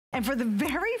And for the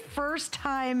very first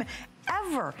time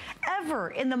ever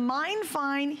in the Mine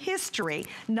Find history,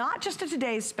 not just a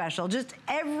today's special, just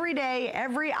every day,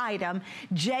 every item,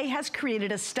 Jay has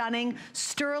created a stunning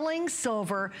sterling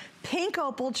silver, pink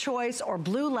opal choice, or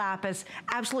blue lapis,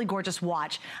 absolutely gorgeous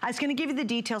watch. I was gonna give you the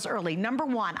details early. Number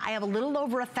one, I have a little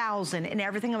over 1,000 in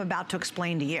everything I'm about to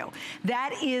explain to you.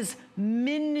 That is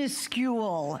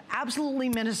minuscule, absolutely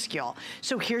minuscule.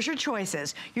 So here's your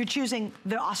choices. You're choosing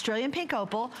the Australian pink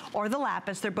opal or the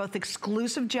lapis. They're both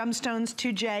exclusive gemstones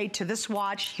to Jay, to this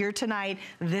watch here tonight.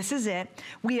 This is it.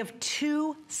 We have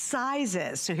 2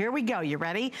 sizes. So here we go. You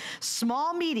ready?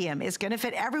 Small, medium is gonna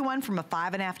fit everyone from a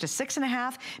 5.5 to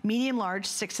 6.5, medium, large,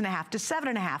 6.5 to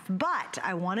 7.5. But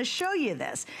I wanna show you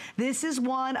this. This is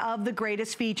one of the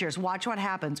greatest features. Watch what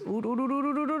happens.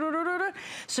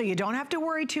 So you don't have to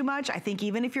worry too much. I think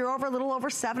even if you're over a little over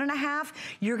 7.5,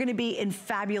 you're gonna be in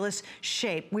fabulous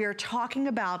shape. We are talking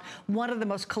about one of the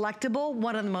most collectible,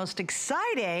 one of the most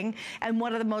exciting, and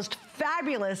one of the most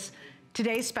fabulous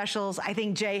today's specials I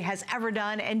think Jay has ever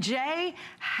done. And Jay,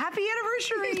 happy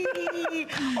anniversary.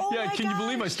 Oh yeah, can you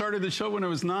believe I started the show when I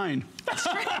was 9?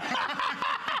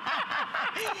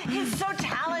 He's so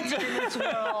talented in this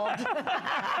world.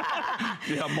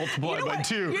 Yeah, multiplied by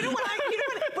 2. You know what I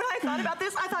thought about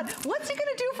this? I thought, what's he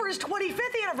gonna do for his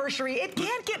 25th anniversary? It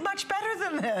can't get much better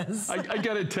than this. I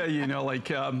gotta tell you,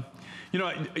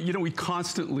 we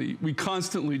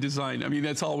constantly design. I mean,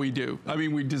 that's all we do. I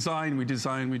mean, we design, we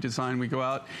go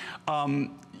out.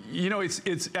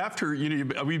 It's after, we've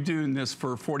been doing this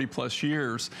for 40 plus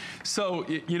years. So,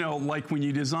 like when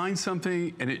you design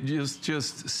something and it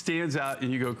just stands out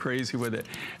and you go crazy with it.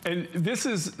 And this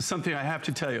is something I have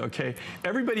to tell you, okay?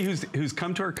 Everybody who's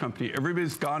come to our company,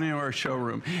 everybody's gone into our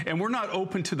showroom, and we're not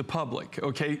open to the public,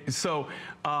 okay? So,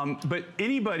 but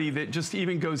anybody that just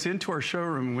even goes into our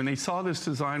showroom, when they saw this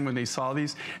design, when they saw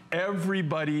these,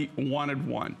 everybody wanted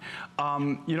one.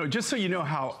 Just so you know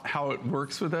how it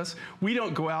works with us, we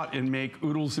don't go out and make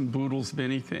oodles and boodles of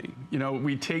anything.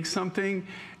 We take something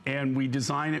and we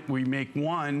design it, we make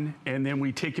one, and then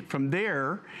we take it from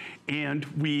there, and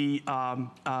we do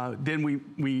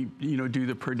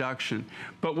the production.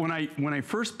 But when I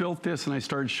first built this and I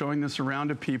started showing this around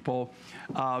to people,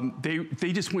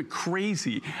 they just went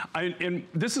crazy. And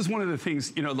this is one of the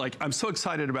things, I'm so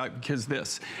excited about because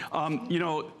this.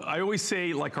 I always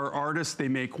say, like, our artists, they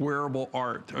make wearable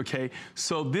art, okay?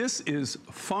 So this is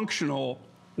functional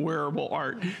wearable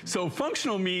art. So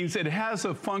functional means it has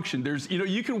a function. There's,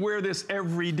 you can wear this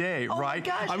every day, right? My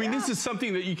gosh, I mean, this is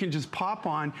something that you can just pop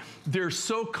on. They're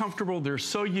so comfortable, they're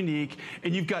so unique,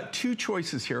 and you've got 2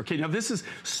 choices here. Okay, now this is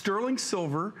sterling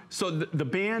silver, so the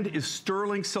band is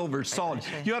sterling silver, solid.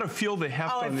 You ought to feel the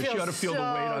heft on this. You ought to feel the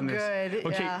weight on this. Good.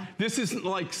 Okay, yeah. This isn't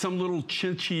like some little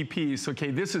chinchy piece.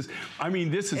 Okay, this is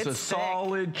a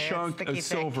solid chunk of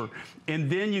silver.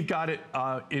 And then you've got it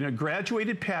in a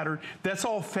graduated pattern. That's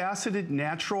all faceted,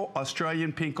 natural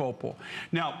Australian pink opal.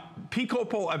 Now, pink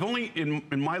opal, I've only, in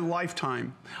my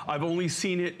lifetime, I've only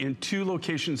seen it in 2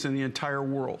 locations in the entire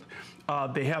world.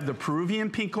 They have the Peruvian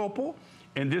pink opal,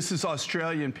 and this is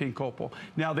Australian pink opal.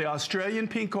 Now, the Australian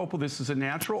pink opal, this is a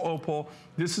natural opal.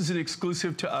 This is an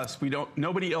exclusive to us.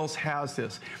 Nobody else has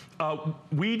this.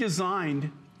 We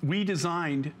designed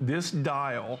this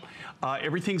dial.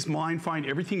 Everything's Mine Find.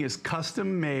 Everything is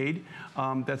custom made.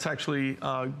 That's actually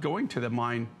going to the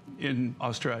mine in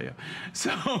Australia.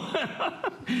 So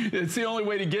it's the only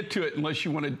way to get to it unless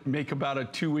you want to make about a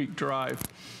 2-week drive.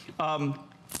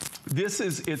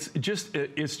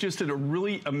 It's just a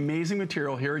really amazing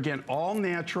material here. Again, all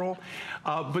natural.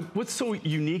 But what's so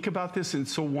unique about this and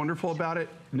so wonderful about it,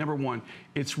 number one,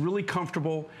 it's really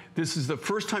comfortable. This is the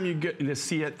first time you get to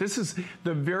see it. This is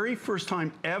the very first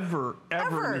time ever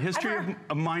in the history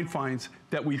of Mine Finds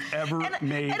that we've ever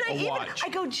made a watch. I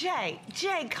go, Jay,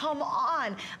 come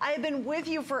on. I have been with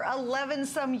you for 11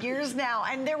 some years now,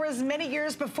 and there was many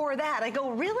years before that. I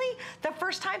go, really? The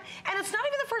first time? And it's not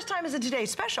even the first time as a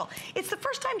Today's Special. It's the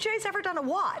first time Jay's ever done a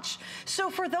watch. So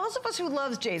for those of us who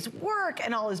loves Jay's work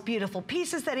and all his beautiful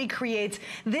pieces that he creates,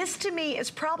 this to me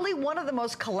is probably one of the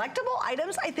most collectible items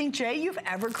I think, Jay, you've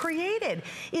ever created.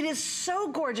 It is so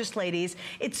gorgeous, ladies.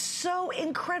 It's so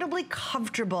incredibly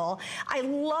comfortable. I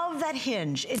love that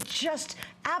hinge. It just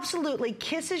absolutely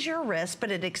kisses your wrist,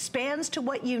 but it expands to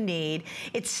what you need.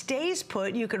 It stays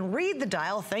put. You can read the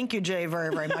dial. Thank you, Jay,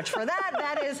 very, very much for that.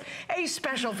 That is a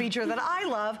special feature that I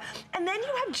love. And then you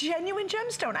have genuine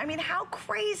gemstone. I mean, how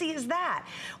crazy is that?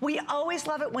 We always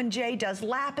love it when Jay does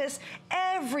lapis.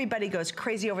 Everybody goes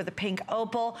crazy over the pink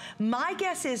opal. My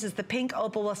guess is the pink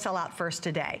opal will sell out first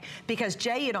today because,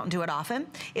 Jay, you don't do it often.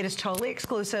 It is totally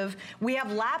exclusive. We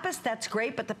have lapis, that's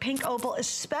great, but the pink opal,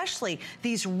 especially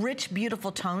these rich,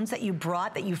 beautiful tones that you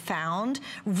brought, that you found,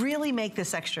 really make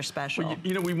this extra special. Well,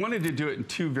 you know, we wanted to do it in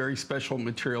two very special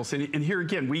materials. And here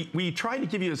again, we tried to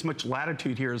give you as much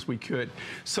latitude here as we could.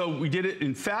 So we did it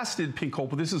in faceted pink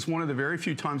opal. This is one of the very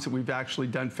few times that we've actually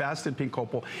done faceted pink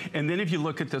opal. And then if you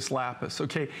look at this lapis,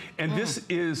 okay, and this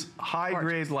is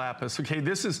high-grade lapis, okay?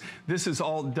 This is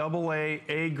all AA,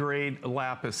 A-grade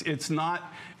lapis. It's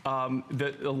not a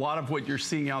lot of what you're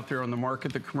seeing out there on the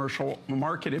market, the commercial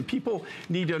market. And people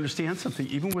need to understand something.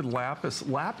 Even with lapis,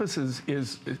 lapis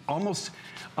is almost,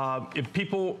 if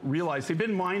people realize, they've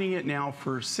been mining it now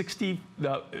for 60,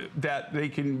 that they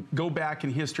can go back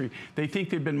in history. They think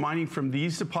they've been mining from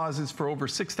these deposits for over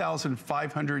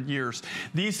 6,500 years.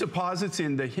 These deposits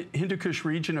in the Hindu Kush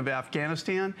region of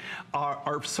Afghanistan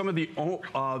are some of the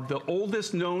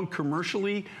oldest known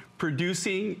commercially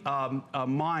producing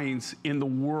mines in the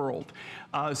world.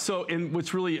 And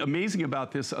what's really amazing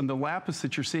about this, on the lapis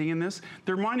that you're seeing in this,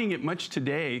 they're mining it much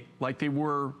today like they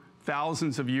were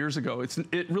thousands of years ago.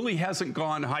 It really hasn't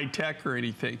gone high tech or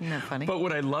anything. Isn't that funny? But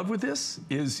what I love with this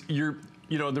is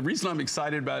you know, the reason I'm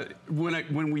excited about it,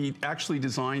 when we actually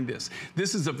designed this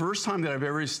is the first time that I've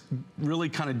ever really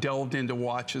kind of delved into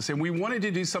watches. And we wanted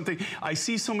to do something. I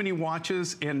see so many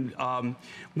watches, and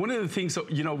one of the things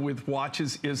that, you know, with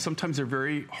watches is sometimes they're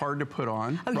very hard to put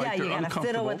on. Oh, right? Yeah, you gotta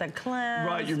fiddle with the clasp.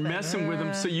 Right, you're messing with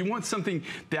them. So you want something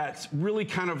that's really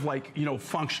kind of like, you know,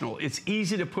 functional. It's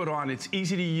easy to put on, it's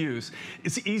easy to use,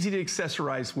 it's easy to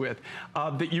accessorize with,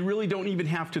 that you really don't even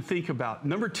have to think about.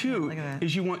 Number two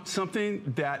is you want something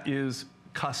that is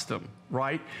custom,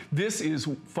 right? This is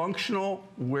functional,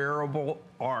 wearable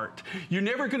art. You're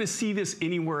never going to see this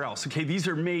anywhere else, okay? These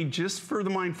are made just for the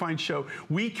Mind Find show.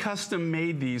 We custom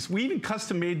made these. We even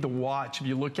custom made the watch, if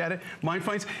you look at it, Mind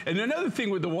Finds. And another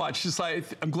thing with the watch, just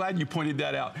I'm glad you pointed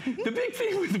that out. The big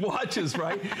thing with watches,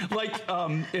 right? Like,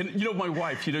 and you know, my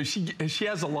wife, you know, she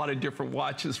has a lot of different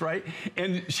watches, right?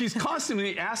 And she's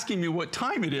constantly asking me what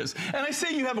time it is. And I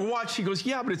say, you have a watch. She goes,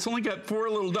 yeah, but it's only got 4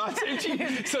 little dots.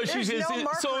 And so she says,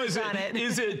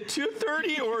 is it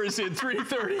 2:30 or is it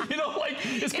 3:30? You know, like,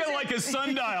 it's kind of like a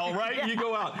sundial, right? Yeah. You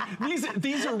go out.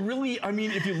 These are really, I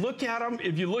mean, if you look at them,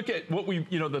 if you look at what we,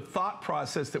 you know, the thought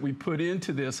process that we put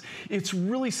into this, it's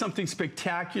really something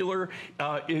spectacular.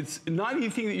 It's not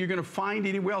anything that you're going to find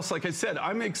anywhere else. Like I said,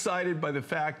 I'm excited by the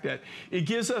fact that it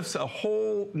gives us a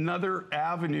whole nother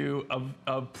avenue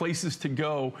of places to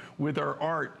go with our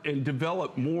art and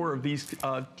develop more of these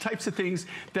types of things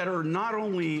that are not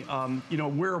only, you know,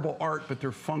 wearable art, but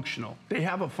they're functional. They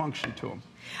have a function to them.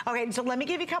 Okay, so let me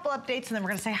give you a couple updates, and then we're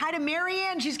going to say hi to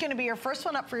Marianne. She's going to be your first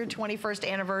one up for your 21st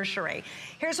anniversary.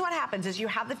 Here's what happens is you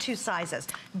have the 2 sizes.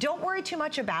 Don't worry too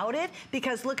much about it,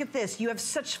 because look at this. You have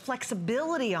such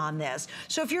flexibility on this.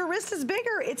 So if your wrist is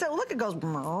bigger, look, it goes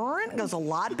a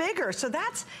lot bigger. So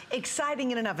that's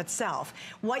exciting in and of itself.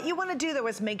 What you want to do, though,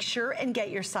 is make sure and get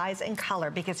your size and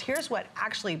color, because here's what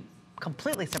actually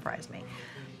completely surprised me.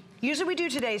 Usually we do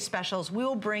today's specials. We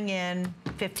will bring in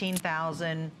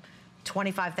 15,000,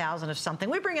 25,000 of something.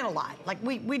 We bring in a lot. Like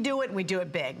we do it, and we do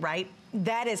it big, right?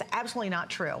 That is absolutely not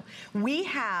true. We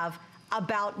have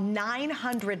about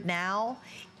 900 now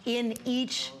in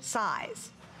each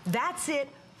size. That's it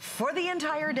for the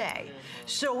entire day.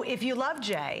 So if you love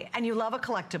Jay and you love a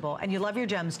collectible and you love your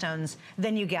gemstones,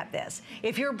 then you get this.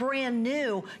 If you're brand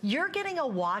new, you're getting a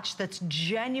watch that's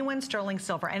genuine sterling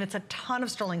silver, and it's a ton of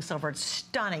sterling silver. It's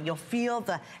stunning. You'll feel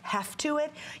the heft to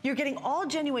it. You're getting all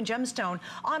genuine gemstone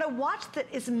on a watch that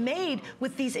is made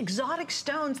with these exotic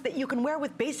stones that you can wear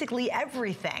with basically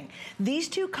everything. These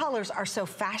 2 colors are so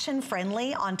fashion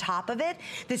friendly on top of it.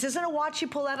 This isn't a watch you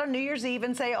pull out on New Year's Eve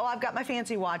and say, oh, I've got my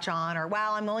fancy watch on, or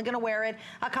wow, I'm only going to wear it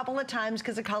a couple of times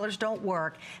because the colors don't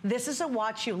work. This is a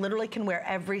watch you literally can wear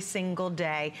every single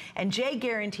day, and Jay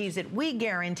guarantees it. We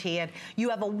guarantee it. You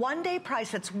have a 1-day price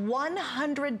that's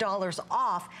 $100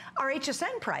 off our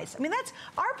HSN price. I mean,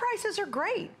 our prices are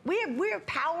great. We have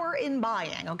power in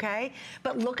buying, okay?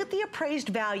 But look at the appraised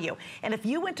value. And if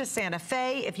you went to Santa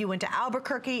Fe, if you went to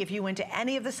Albuquerque, if you went to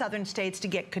any of the southern states to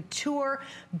get couture,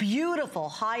 beautiful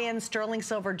high-end sterling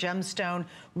silver gemstone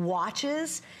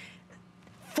watches,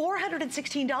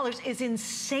 $416 is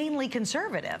insanely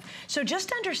conservative. So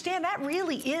just understand that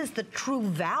really is the true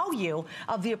value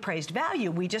of the appraised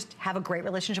value. We just have a great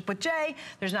relationship with Jay.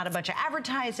 There's not a bunch of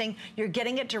advertising. You're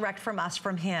getting it direct from us,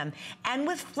 from him. And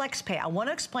with FlexPay, I want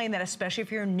to explain that, especially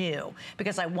if you're new,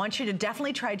 because I want you to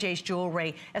definitely try Jay's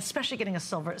jewelry, especially getting a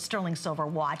sterling silver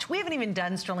watch. We haven't even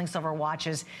done sterling silver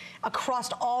watches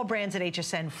across all brands at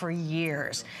HSN for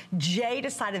years. Jay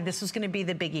decided this was going to be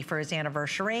the biggie for his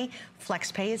anniversary.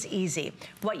 FlexPay is easy.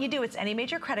 What you do, it's any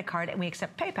major credit card, and we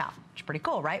accept PayPal, which is pretty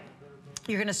cool, right?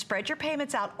 You're gonna spread your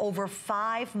payments out over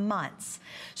 5 months.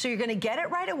 So you're gonna get it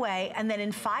right away, and then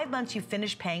in 5 months, you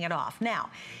finish paying it off.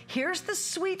 Now, here's the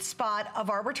sweet spot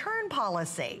of our return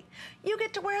policy. You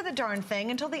get to wear the darn thing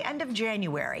until the end of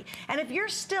January. And if you're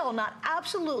still not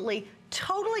absolutely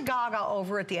totally gaga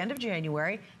over at the end of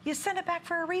January, you send it back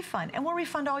for a refund, and we'll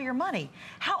refund all your money.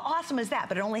 How awesome is that?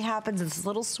 But it only happens in this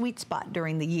little sweet spot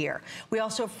during the year. We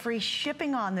also have free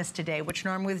shipping on this today, which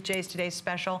normally with Jay's Today's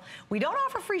Special, we don't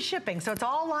offer free shipping, so it's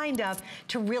all lined up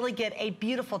to really get a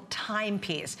beautiful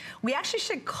timepiece. We actually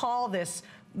should call this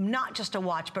not just a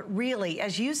watch, but really,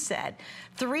 as you said,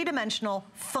 three-dimensional,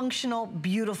 functional,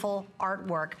 beautiful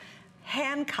artwork,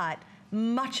 hand-cut,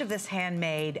 much of this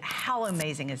handmade. How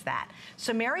amazing is that?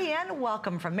 So Marianne,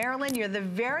 welcome from Maryland. You're the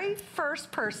very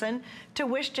first person to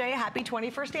wish Jay a happy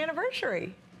 21st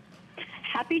anniversary.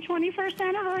 Happy 21st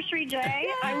anniversary, Jay.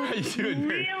 I was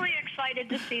really excited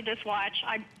to see this watch.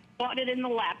 I bought it in the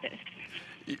lapis.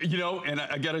 You know, and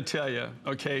I got to tell you,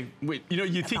 okay, wait, you know,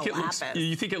 you think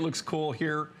it looks cool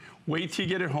here. Wait till you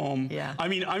get it home. Yeah. I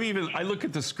mean, I look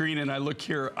at the screen and I look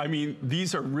here. I mean,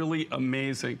 these are really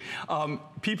amazing.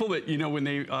 People that, you know, when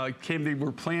they came, they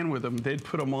were playing with them. They'd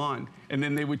put them on, and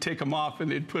then they would take them off,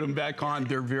 and they'd put them back on.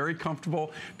 They're very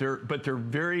comfortable. They've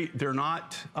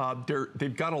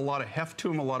got a lot of heft to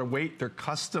them, a lot of weight. They're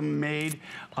custom made.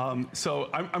 So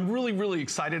I'm really, really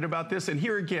excited about this. And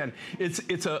here again,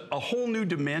 it's a whole new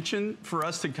dimension for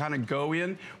us to kind of go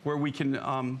in, where we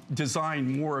can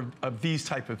design more of these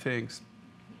type of things.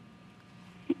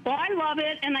 Well, I love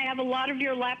it, and I have a lot of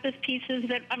your lapis pieces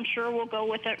that I'm sure will go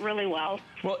with it really well.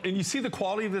 Well, and you see the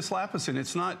quality of this lapis, and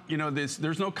it's not, you know,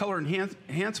 there's no color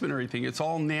enhancement or anything. It's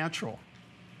all natural.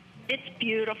 It's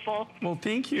beautiful. Well,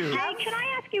 thank you. Hey, can I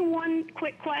ask you one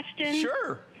quick question?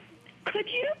 Sure. Could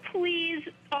you please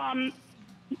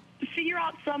figure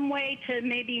out some way to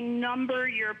maybe number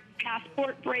your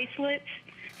passport bracelets?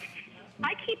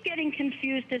 I keep getting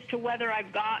confused as to whether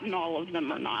I've gotten all of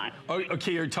them or not. Oh,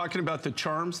 okay, you're talking about the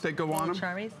charms that go on them?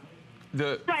 Charmies?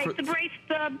 The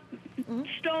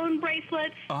stone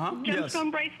bracelets,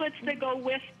 gemstone bracelets that go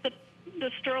with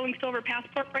the sterling silver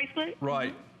passport bracelet.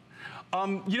 Right.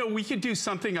 You know, we could do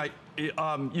something. You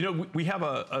know, we have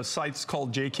a site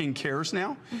called J King Cares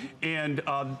now, and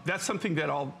that's something that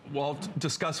I'll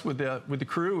discuss with the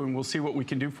crew, and we'll see what we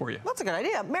can do for you. That's a good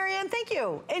idea. Marianne, thank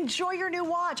you. Enjoy your new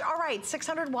watch. All right,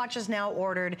 600 watches now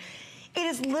ordered. It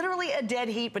is literally a dead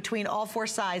heat between all 4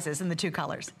 sizes in the 2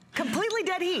 colors. Completely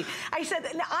dead heat. I said,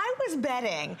 I was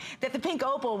betting that the pink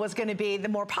opal was going to be the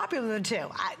more popular of the 2.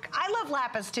 I love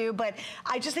lapis too, but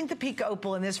I just think the pink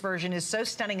opal in this version is so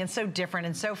stunning and so different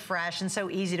and so fresh and so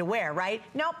easy to wear, right?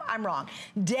 Nope, I'm wrong.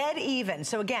 Dead even.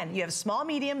 So again, you have small,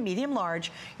 medium, medium,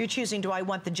 large. You're choosing, do I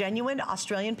want the genuine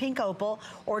Australian pink opal,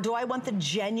 or do I want the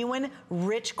genuine,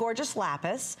 rich, gorgeous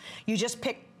lapis? You just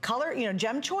pick color, you know,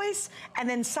 gem choice, and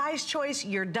then size choice,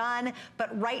 you're done.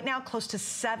 But right now, close to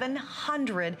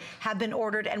 700 have been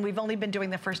ordered, and we've only been doing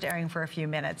the first airing for a few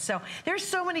minutes. So there's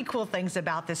so many cool things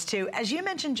about this too. As you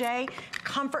mentioned, Jay,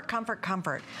 comfort, comfort,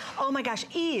 comfort. Oh my gosh,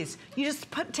 ease. You just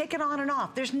take it on and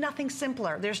off. There's nothing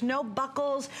simpler. There's no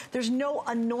buckles. There's no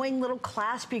annoying little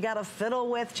clasp you gotta fiddle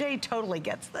with. Jay totally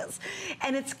gets this.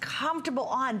 And it's comfortable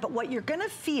on, but what you're gonna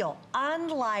feel,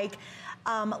 unlike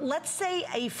let's say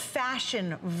a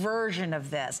fashion version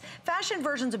of this. Fashion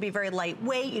versions would be very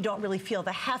lightweight. You don't really feel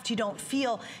the heft. You don't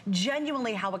feel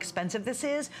genuinely how expensive this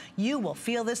is. You will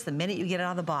feel this the minute you get it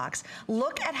out of the box.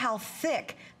 Look at how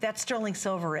thick that sterling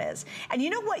silver is. And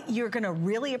you know what you're gonna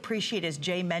really appreciate, as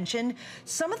Jay mentioned?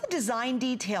 Some of the design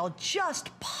detail just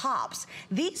pops.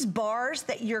 These bars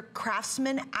that your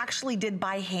craftsman actually did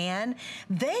by hand,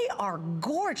 they are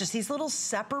gorgeous. These little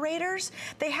separators,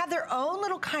 they have their own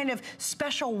little kind of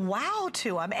special wow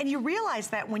to them, and you realize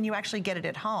that when you actually get it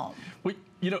at home. Well,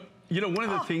 you know, You know, one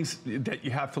of the things that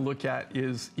you have to look at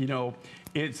is, you know,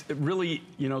 it's really,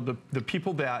 you know, the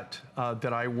people that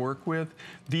that I work with,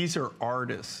 these are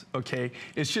artists, okay?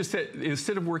 It's just that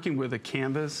instead of working with a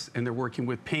canvas and they're working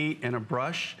with paint and a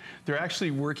brush, they're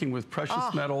actually working with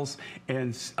precious metals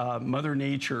and Mother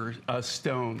Nature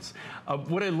stones.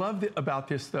 What I loved about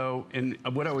this, though, and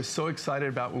what I was so excited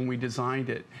about when we designed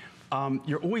it,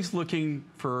 you're always looking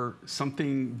for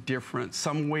something different,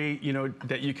 some way, you know,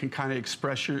 that you can kind of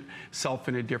express yourself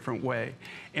in a different way.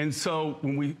 And so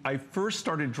when I first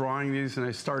started drawing these and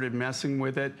I started messing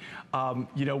with it,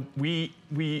 you know,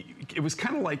 it was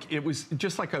kind of like, it was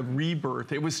just like a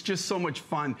rebirth. It was just so much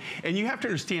fun. And you have to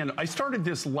understand, I started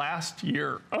this last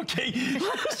year, okay?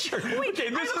 Last year. Wait, I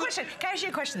have a question. Can I ask you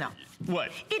a question, though?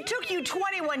 What? It took you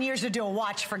 21 years to do a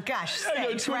watch, for gosh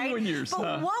sakes, right? 21 years.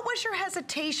 But what was your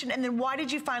hesitation, and then why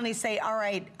did you finally say, all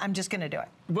right, I'm just going to do it?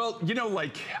 Well, you know,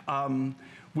 like,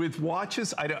 with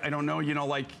watches, I don't know, you know,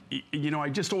 like, you know, I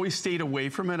just always stayed away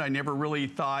from it. I never really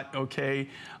thought, okay,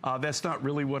 that's not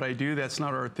really what I do. That's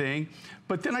not our thing.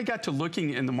 But then I got to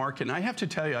looking in the market, and I have to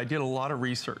tell you, I did a lot of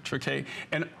research, okay?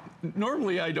 And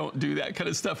normally I don't do that kind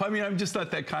of stuff. I mean, I'm just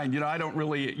not that kind. You know, I don't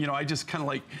really, you know, I just kind of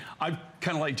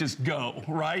like, just go,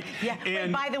 right? Yeah,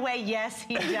 and by the way, yes,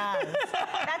 he does.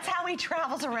 That's how he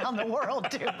travels around the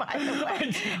world, too, by the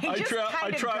way.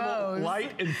 I travel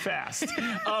light and fast.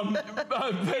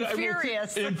 And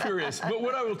furious. And furious. But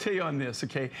what I will tell you on this,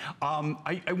 okay,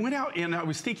 I went out and I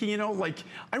was thinking, you know, like,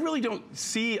 I really don't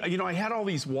see, you know, I had all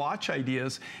these watch ideas,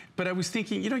 but I was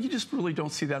thinking, you know, you just really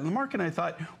don't see that in the market. And I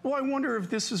thought, well, I wonder if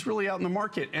this is really out in the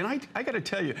market. And I got to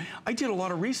tell you, I did a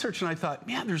lot of research and I thought,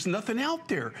 man, there's nothing out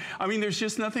there. I mean, there's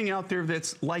just nothing out there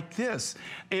that's like this.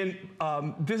 And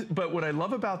but what I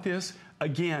love about this,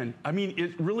 again, I mean,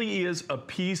 it really is a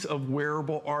piece of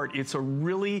wearable art. It's a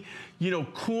really, you know,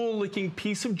 cool looking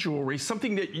piece of jewelry,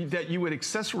 something that you would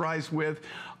accessorize with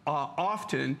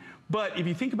often. But if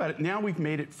you think about it, now we've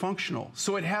made it functional.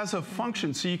 So it has a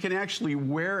function, so you can actually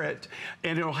wear it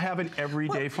and it'll have an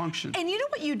everyday function. And you know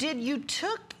what you did? You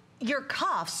took your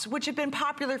cuffs, which have been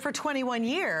popular for 21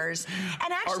 years,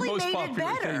 and actually made it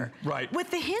better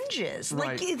with the hinges.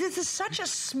 Right. Like, this is such a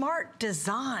smart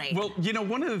design. Well, you know,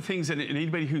 one of the things, and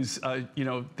anybody who's, you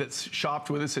know, that's shopped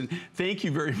with us, and thank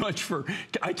you very much for,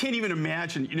 I can't even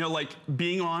imagine, you know, like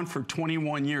being on for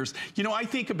 21 years. You know, I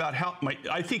think about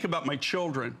my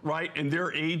children, right, and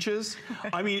their ages.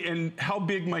 I mean, and how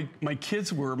big my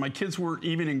kids were. My kids were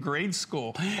even in grade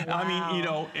school. Wow. I mean, you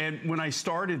know, and when I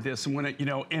started this, and when it, you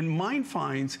know, and Mind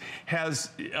Finds has,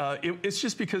 it's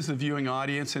just because of the viewing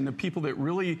audience and the people that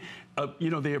really, you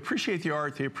know, they appreciate the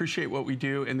art, they appreciate what we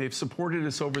do, and they've supported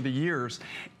us over the years.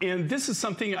 And this is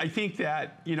something I think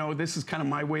that, you know, this is kind of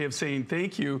my way of saying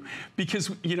thank you, because,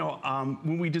 you know,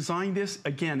 when we designed this,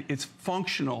 again, it's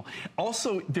functional.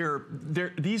 Also,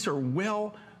 these are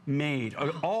well made,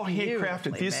 all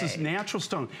handcrafted. This is natural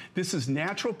stone. This is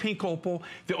natural pink opal.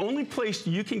 The only place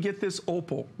you can get this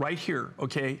opal right here,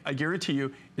 okay, I guarantee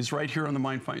you, is right here on the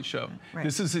Mind Find show. Right.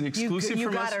 This is an exclusive from us.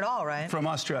 You got it all, right? From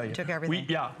Australia. You took everything.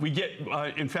 We get,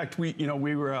 in fact, you know,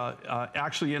 we were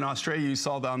actually in Australia, you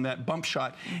saw on that bump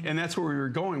shot, and that's where we were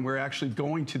going. We're actually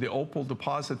going to the opal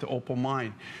deposit, the opal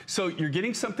mine. So you're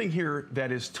getting something here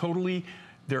that is totally,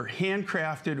 they're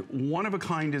handcrafted,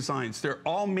 one-of-a-kind designs. They're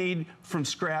all made from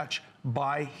scratch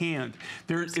by hand.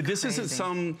 This isn't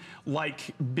some like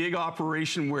big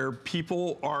operation where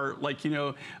people are like, you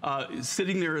know,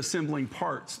 sitting there assembling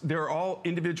parts. They're all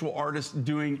individual artists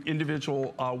doing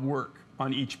individual work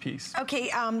on each piece. Okay,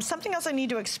 something else I need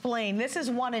to explain. This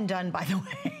is one and done, by the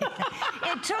way.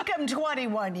 It took him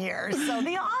 21 years, so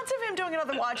the odds of him doing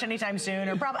another watch anytime soon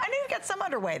are probably, I know you've got some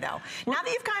underway, though. Now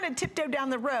that you've kind of tiptoed down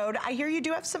the road, I hear you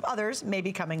do have some others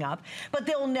maybe coming up, but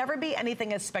there will never be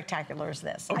anything as spectacular as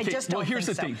this. Okay, I just don't here's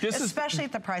think the thing. This especially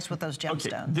at the price with those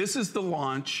gemstones. Okay, this is the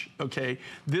launch, okay?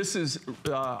 This is,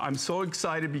 I'm so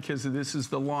excited because this is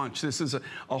the launch. This is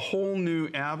a whole new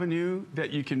avenue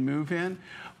that you can move in.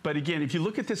 But again, if you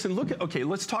look at this and look at, okay,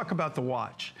 let's talk about the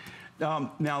watch.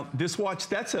 Now, this watch,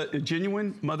 that's a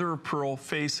genuine mother of pearl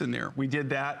face in there. We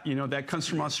did that, you know, that comes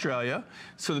from Australia.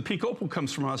 So the pink opal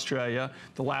comes from Australia.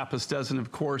 The lapis doesn't,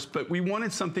 of course. But we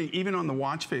wanted something, even on the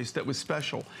watch face, that was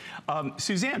special.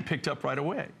 Suzanne picked up right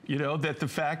away, you know, that the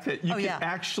fact that you can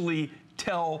actually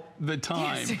tell the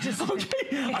time. Yes, okay,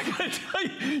 I gotta tell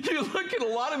you, you look at a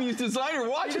lot of these designer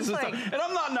watches and stuff, and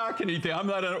I'm not knocking anything. I'm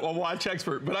not a watch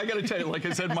expert, but I gotta tell you, like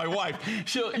I said, my wife,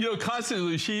 she'll,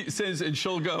 constantly she says, and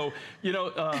she'll go,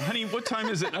 honey, what time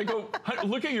is it? I go,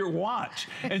 look at your watch,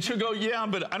 and she'll go, yeah,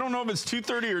 but I don't know if it's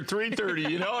 2:30 or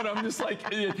 3:30, and I'm just like,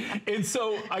 and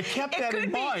so I kept that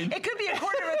in mind. It could be a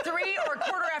 2:45 or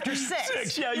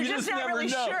 6:15. Yeah, you just never really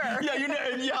know. Sure.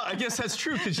 Yeah, I guess that's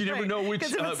true because you never know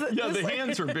which. The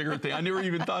hands are a bigger thing. I never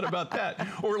even thought about that.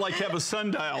 Or like have a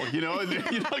sundial, and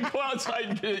go outside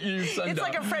and get your sundial. It's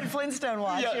like a Fred Flintstone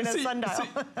watch, sundial.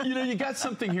 You got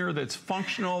something here that's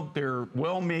functional. They're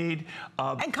well made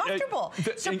and comfortable.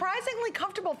 Surprisingly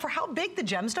comfortable for how big the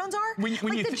gemstones are. When you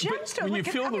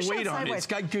feel the weight on it, it's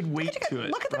got good weight to it.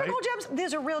 Look at the big old gems.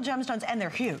 These are real gemstones, and they're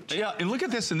huge. Yeah, and look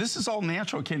at this, and this is all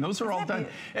natural. Okay, and those are all done.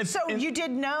 So you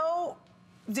did no.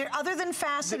 Other than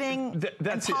faceting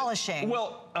and polishing.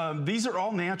 Well, these are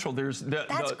all natural. There's the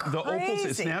opals.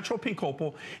 It's natural pink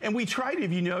opal, and we tried.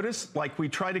 If you notice, like we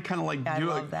try to kind of like do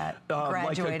like a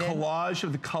collage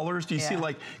of the colors. Do you see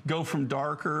like go from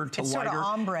darker to lighter? Sort of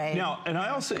ombre. Now, and I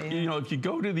also, if you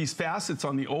go to these facets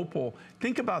on the opal,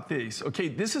 think about these. Okay,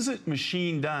 this isn't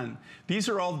machine done. These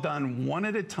are all done one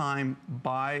at a time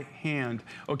by hand.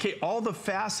 Okay, all the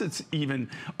facets even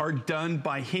are done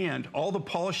by hand. All the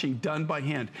polishing done by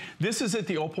hand. This is at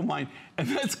the opal mine, and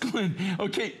that's Glenn.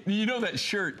 Okay, that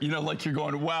shirt, like you're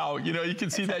going, wow, you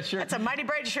can see that shirt. That's a mighty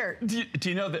bright shirt. Do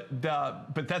you know that,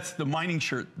 but that's the mining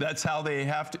shirt. That's how they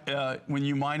have to, when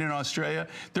you mine in Australia,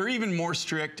 they're even more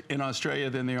strict in Australia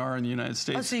than they are in the United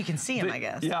States. Oh, so you can see them, I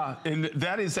guess. Yeah, and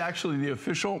that is actually the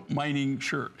official mining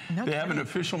shirt. They have an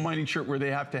official mining shirt where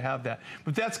they have to have that.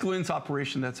 But that's Glenn's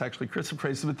operation. That's actually Chris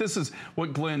appraised. But this is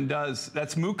what Glenn does.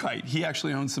 That's Mookaite. He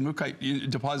actually owns the Mookaite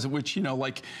deposit, which,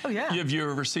 like, have you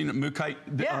ever seen a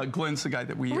Mookaite? Glenn's the guy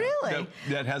that we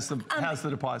that has the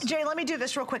deposit. Jay, let me do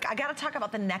this real quick. I got to talk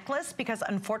about the necklace because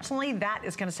unfortunately that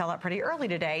is going to sell out pretty early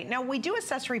today. Now we do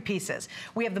accessory pieces.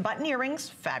 We have the button earrings,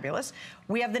 fabulous.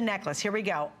 We have the necklace. Here we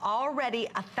go. Already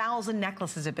 1,000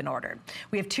 necklaces have been ordered.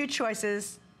 We have two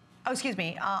choices. Oh, excuse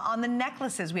me. On the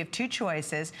necklaces, we have two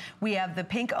choices. We have the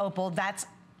pink opal. That's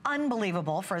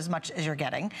unbelievable for as much as you're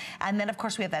getting. And then, of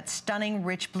course, we have that stunning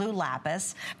rich blue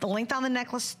lapis. The length on the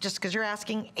necklace, just because you're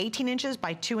asking, 18 inches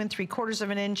by 2 3/4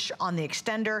 of an inch on the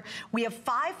extender. We have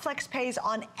 5 flex pays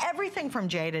on everything from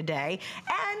Jay today.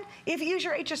 And if you use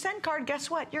your HSN card, guess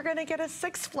what? You're going to get a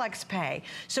 6 flex pay.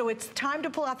 So it's time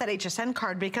to pull out that HSN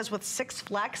card because with 6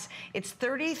 flex, it's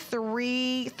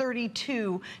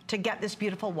 $33.32 to get this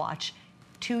beautiful watch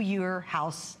to your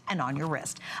house and on your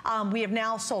wrist. We have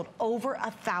now sold over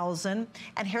 1,000,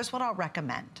 and here's what I'll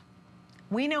recommend.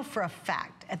 We know for a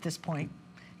fact at this point,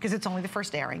 because it's only the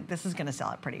first airing, this is gonna sell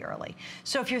out pretty early.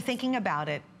 So if you're thinking about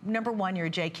it, number one, you're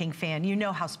a J. King fan, you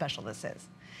know how special this is.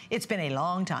 It's been a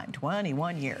long time,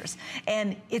 21 years,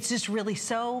 and it's just really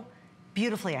so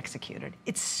beautifully executed.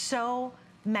 It's so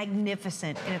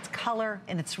magnificent in its color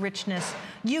and its richness.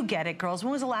 You get it, girls.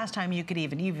 When was the last time you could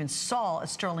even saw a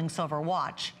sterling silver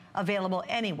watch available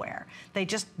anywhere? They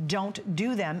just don't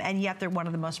do them, and yet they're one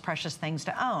of the most precious things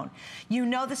to own.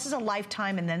 This is a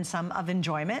lifetime and then some of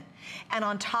enjoyment, and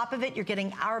on top of it, you're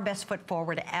getting our best foot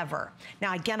forward ever.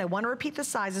 Now, again, I want to repeat the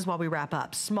sizes while we wrap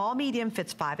up. Small, medium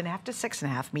fits 5.5 to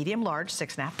 6.5. Medium, large,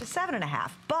 6.5 to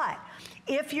 7.5. But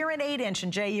if you're an 8-inch,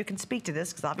 and Jay, you can speak to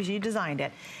this because obviously you designed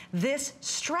it, this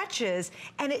stretches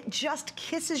and it just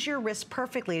kisses your wrist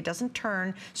perfectly. It doesn't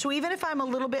turn. So even if I'm a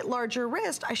little bit larger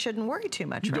wrist, I shouldn't worry too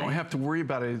much, You don't have to worry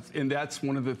about it. And that's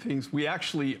one of the things we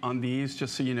actually, on these,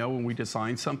 just so you know, when we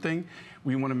design something,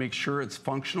 we want to make sure it's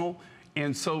functional.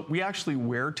 And so we actually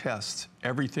wear test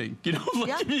everything. You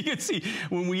can see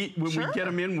when we get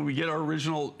them in, when we get our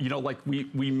original, like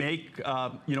we make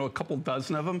a couple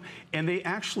dozen of them, and they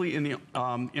actually in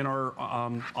our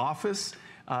office.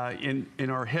 In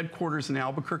our headquarters in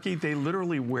Albuquerque, they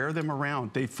literally wear them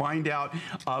around. They find out,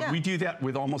 we do that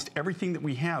with almost everything that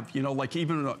we have, like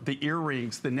even the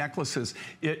earrings, the necklaces,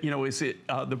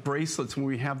 the bracelets, when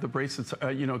we have the bracelets,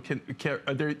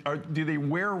 do they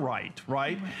wear right?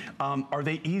 Are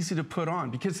they easy to put on?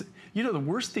 Because, the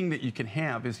worst thing that you can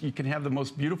have is you can have the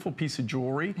most beautiful piece of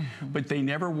jewelry, but they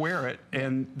never wear it.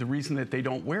 And the reason that they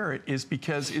don't wear it is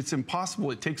because it's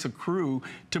impossible. It takes a crew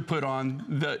to put on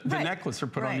the necklace or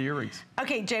put on the earrings.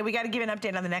 Okay, Jay, we got to give an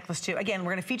update on the necklace too. Again,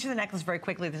 we're going to feature the necklace very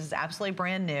quickly. This is absolutely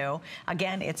brand new.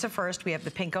 Again, it's a first. We have the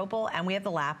pink opal and we have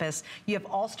the lapis. You have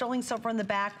all sterling silver in the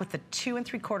back with the 2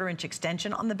 3/4 inch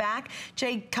extension on the back.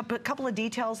 Jay, a couple of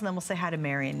details, and then we'll say hi to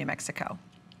Mary in New Mexico.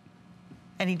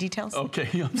 Any details? Okay,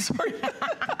 I'm sorry.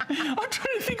 I'm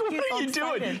trying to think, what are you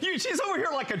doing? She's over here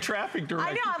like a traffic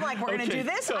director. I know, I'm like, we're gonna do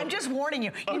this. So, I'm just warning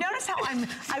you. You notice how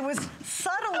I was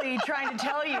subtly trying to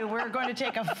tell you we're going to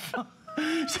take a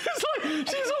she's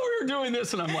over here doing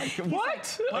this, and I'm like,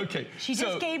 what? Like, okay. She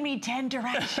just gave me 10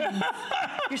 directions.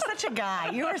 You're such a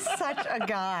guy. You're such a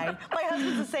guy. My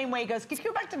husband's the same way. He goes, can you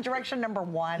go back to direction number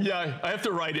 1? Yeah, I have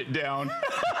to write it down.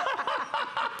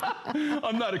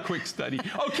 I'm not a quick study.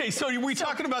 Okay, so we're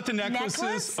talking about the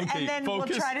necklaces. Okay, and then focus.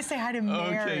 We'll try to say hi to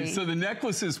Mary. Okay, so the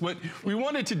necklaces, what we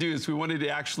wanted to do is we wanted to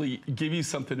actually give you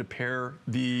something to pair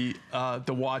the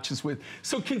watches with.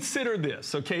 So consider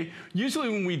this, okay? Usually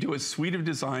when we do a suite of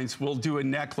designs, we'll do a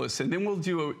necklace, and then we'll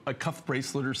do a cuff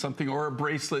bracelet or something, or a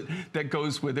bracelet that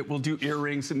goes with it. We'll do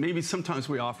earrings, and maybe sometimes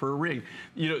we offer a ring.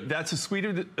 You know, that's a suite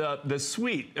of the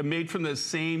suite made from the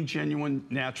same genuine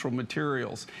natural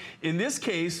materials. In this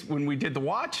case, when we did the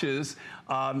watches,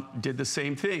 did the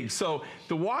same thing. So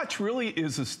the watch really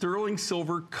is a sterling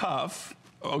silver cuff,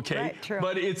 okay? Right, true.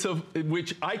 But it's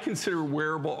which I consider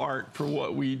wearable art for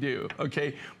what we do,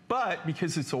 okay? But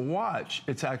because it's a watch,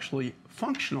 it's actually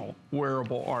functional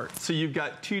wearable art. So you've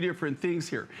got two different things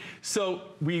here. So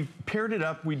we paired it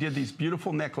up. We did these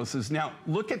beautiful necklaces. Now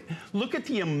look at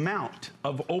the amount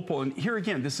of opal. And here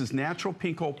again, this is natural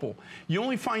pink opal. You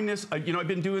only find this. You know, I've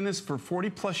been doing this for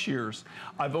 40+ years.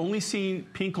 I've only seen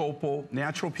pink opal,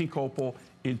 natural pink opal,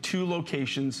 in 2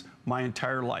 locations my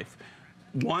entire life.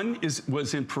 One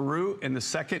was in Peru, and the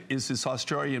second is this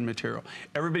Australian material.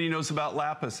 Everybody knows about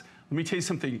lapis. Let me tell you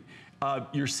something.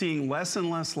 You're seeing less and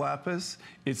less lapis.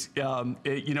 It's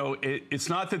it's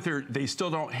not that they still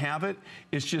don't have it.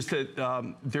 It's just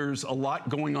that there's a lot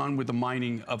going on with the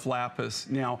mining of lapis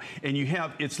now. And you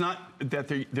have, it's not that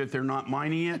they're not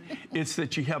mining it. It's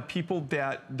that you have people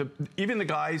that even the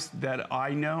guys that I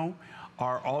know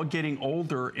are all getting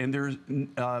older, and there's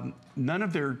none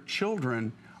of their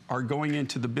children are going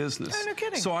into the business. Oh, no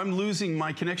kidding. So I'm losing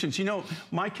my connections. You know,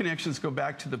 my connections go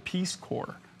back to the Peace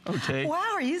Corps. Okay.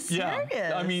 Wow, are you serious?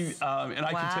 Yeah, I mean, and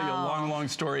I can tell you a long, long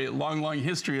story, a long, long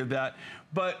history of that.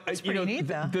 But you know, neat,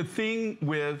 the thing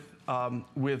with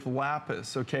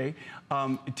lapis, okay,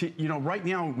 you know, right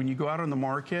now when you go out on the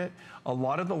market, a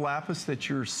lot of the lapis that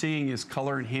you're seeing is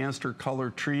color enhanced or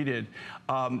color treated.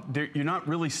 You're not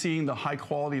really seeing the high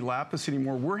quality lapis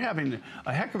anymore. We're having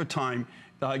a heck of a time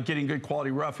getting good quality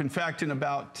rough. In fact, in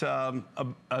about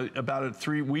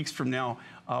 3 weeks from now,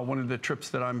 one of the trips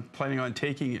that I'm planning on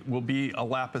taking will be a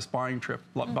lapis buying trip,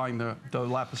 buying the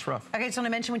lapis rough. Okay, so I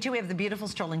mentioned too, we have the beautiful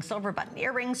sterling silver button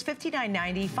earrings,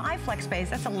 $59.90, 5 flex pays,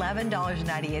 that's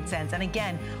 $11.98. And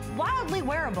again, wildly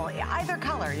wearable, either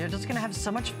color. You're just gonna have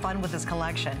so much fun with this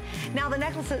collection. Now the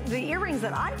necklaces, the earrings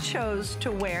that I chose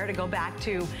to wear to go back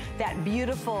to that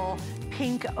beautiful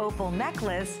pink opal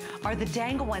necklace are the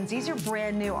dangle ones. These are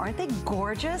brand new. Aren't they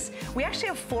gorgeous? We actually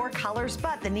have 4 colors,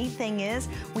 but the neat thing is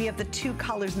we have the 2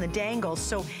 colors in the dangles.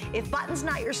 So if button's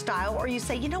not your style, or you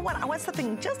say, you know what, I want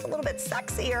something just a little bit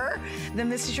sexier, then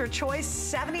this is your choice.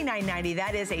 $79.90.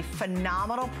 That is a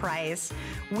phenomenal price.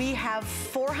 We have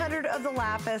 400 of the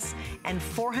lapis and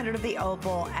 400 of the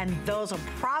opal, and those will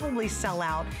probably sell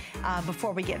out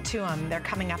before we get to them. They're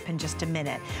coming up in just a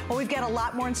minute. Well, we've got a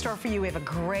lot more in store for you. We have a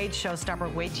great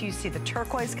showstopper. Wait till you see the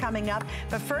turquoise coming up.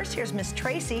 But first, here's Miss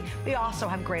Tracy. We also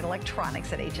have great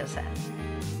electronics at HSN.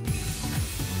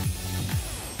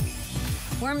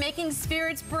 We're making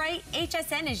spirits bright.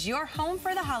 HSN is your home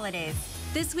for the holidays.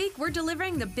 This week, we're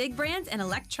delivering the big brands in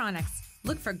electronics.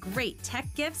 Look for great tech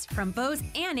gifts from Bose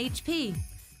and HP.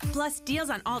 Plus, deals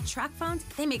on all track phones.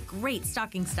 They make great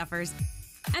stocking stuffers.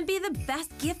 And be the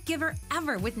best gift giver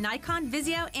ever with Nikon,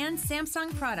 Vizio, and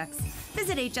Samsung products.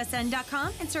 Visit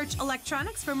hsn.com and search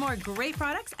electronics for more great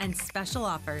products and special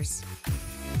offers.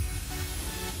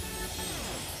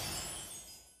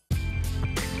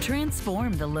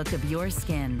 Transform the look of your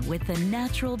skin with the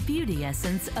natural beauty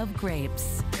essence of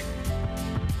grapes.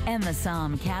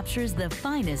 Emasam captures the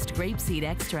finest grapeseed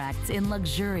extracts in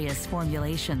luxurious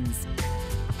formulations,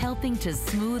 helping to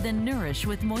smooth and nourish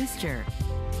with moisture,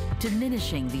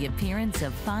 diminishing the appearance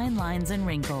of fine lines and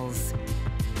wrinkles.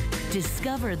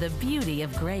 Discover the beauty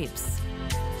of grapes.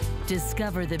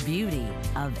 Discover the beauty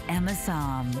of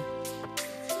Emasam.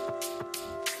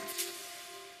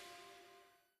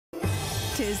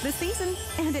 'Tis the season,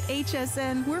 and at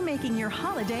HSN, we're making your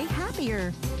holiday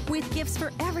happier with gifts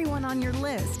for everyone on your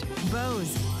list.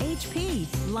 Bose, HP,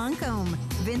 Lancome,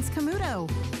 Vince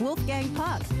Camuto, Wolfgang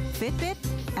Puck, Fitbit,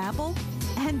 Apple,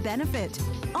 and benefit.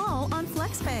 All on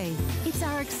FlexPay. It's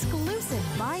our exclusive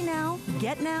buy now,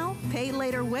 get now, pay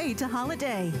later way to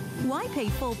holiday. Why pay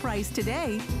full price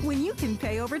today when you can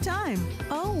pay over time?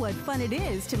 Oh, what fun it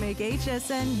is to make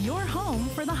HSN your home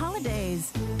for the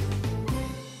holidays.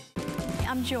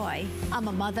 I'm Joy. I'm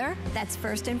a mother, that's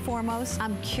first and foremost.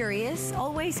 I'm curious,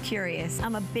 always curious.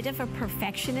 I'm a bit of a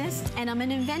perfectionist, and I'm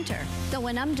an inventor. So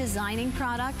when I'm designing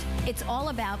product, it's all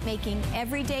about making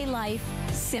everyday life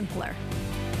simpler.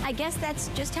 I guess that's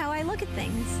just how I look at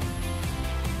things.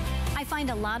 I find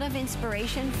a lot of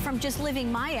inspiration from just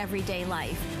living my everyday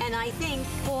life. And I think,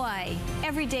 boy,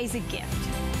 every day's a gift.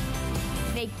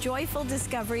 Make joyful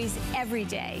discoveries every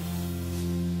day.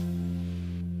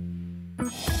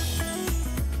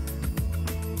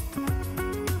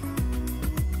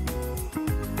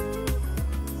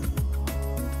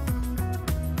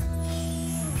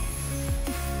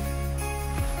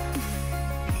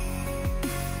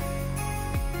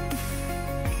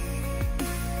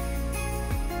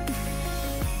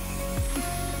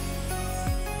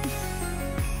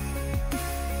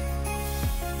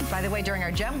 By the way, during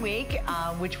our gem week,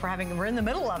 which we're in the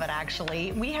middle of it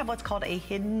actually, we have what's called a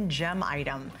hidden gem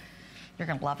item. You're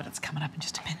gonna love it, it's coming up in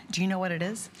just a minute. Do you know what it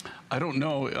is? I don't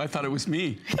know, I thought it was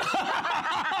me.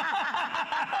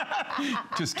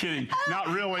 Just kidding, not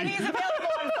really. And he's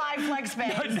available on 5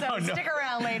 FlexPay, so stick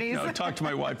around, ladies. No, talk to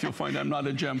my wife, you'll find I'm not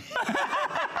a gem.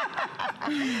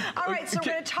 All right, so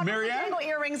we're going to talk about the dangle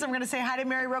earrings. I'm going to say hi to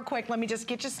Mary real quick. Let me just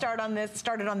get you started on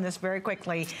this very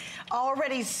quickly.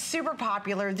 Already super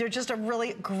popular. They're just a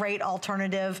really great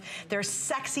alternative. They're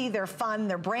sexy, they're fun,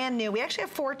 they're brand new. We actually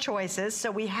have 4 choices. So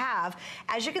we have,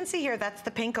 as you can see here, that's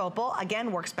the pink opal.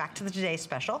 Again, works back to the today's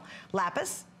special.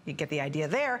 Lapis. You get the idea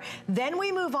there. Then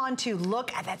we move on to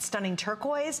look at that stunning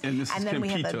turquoise. And this is then Campitos. We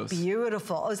have a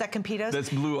beautiful, is that Campitos?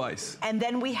 That's blue ice. And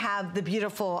then we have the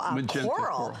beautiful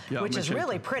coral, yeah, which is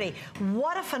really pretty.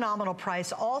 What a phenomenal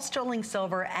price, all sterling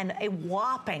silver and a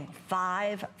whopping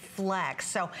 5 flex.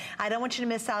 So I don't want you to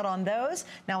miss out on those.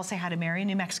 Now we'll say hi to Mary in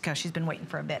New Mexico. She's been waiting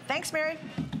for a bit. Thanks, Mary.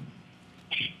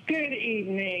 Good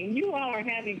evening. You all are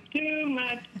having too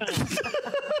much fun.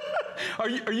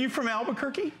 Are you from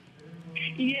Albuquerque?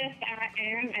 Yes, I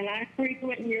am, and I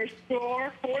frequent your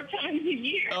store 4 times a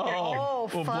year. Oh,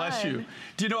 well, bless you.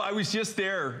 Do you know, I was just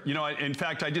there. You know, in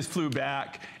fact, I just flew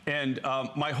back, and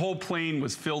my whole plane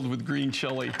was filled with green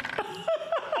chili.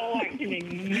 Oh, I can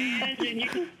imagine. You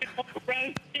can still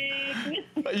roasting.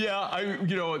 Yeah,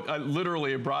 I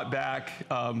literally brought back,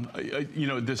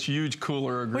 this huge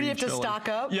cooler of green chili. What do you have to stock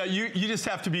up? Yeah, you just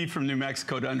have to be from New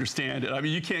Mexico to understand it. I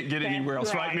mean, you can't get anywhere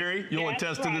else, right, Mary? You'll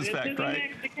attest to this fact,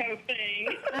 right? This is a Mexico thing.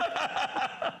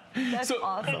 That's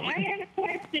awesome. I have a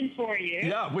question for you.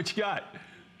 Yeah, what you got?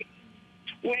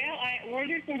 Well, I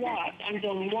ordered the watch. I'm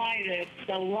delighted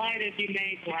you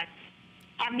made one.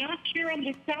 I'm not sure on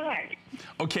the size.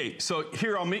 Okay, so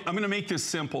here I'm going to make this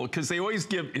simple because they always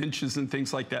give inches and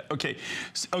things like that. Okay,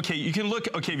 you can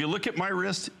look. Okay, if you look at my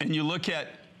wrist and you look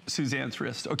at Suzanne's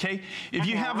wrist. Okay, if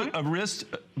you have a wrist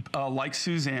like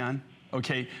Suzanne.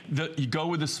 Okay, you go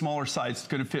with the smaller size. It's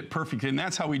going to fit perfectly, and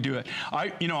that's how we do it.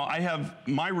 I have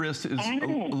my wrist is a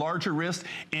larger wrist,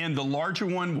 and the larger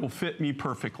one will fit me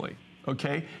perfectly.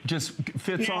 Okay, just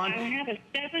fits on. I have a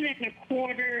 7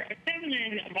 1/4, a 7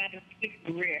 and about a 6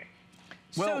 wrist.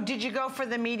 Well, so did you go for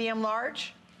the medium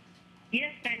large?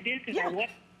 Yes, I did, because I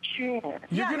wasn't sure.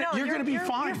 You're gonna be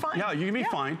fine. You're fine. Yeah, you're gonna be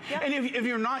fine. Yeah. And if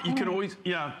you're not, you can always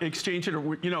exchange it,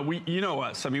 or you know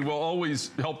us. I mean, we'll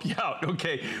always help you out.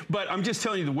 Okay, but I'm just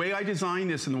telling you the way I design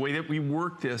this and the way that we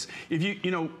work this. If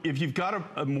you've got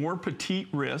a more petite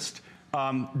wrist.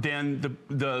 Then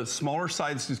the smaller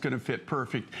size is going to fit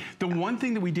perfect. The one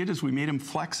thing that we did is we made them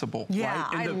flexible. Yeah,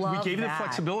 right? And we gave them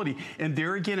flexibility. And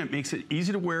there again, it makes it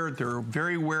easy to wear. They're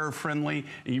very wearer friendly,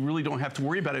 and you really don't have to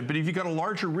worry about it. But if you've got a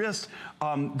larger wrist,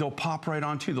 they'll pop right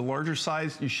onto. The larger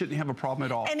size, you shouldn't have a problem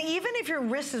at all. And even if your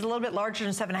wrist is a little bit larger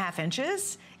than 7.5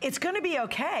 inches, it's going to be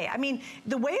okay. I mean,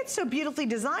 the way it's so beautifully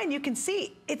designed, you can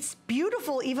see it's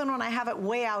beautiful even when I have it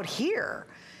way out here.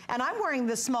 And I'm wearing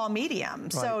the small medium.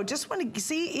 Right. So just want to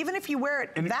see, even if you wear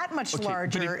it that much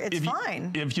larger, it's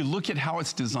fine. If you look at how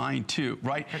it's designed too,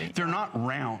 right? They're not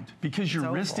round because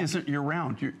your wrist isn't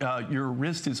round. Your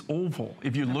wrist is oval.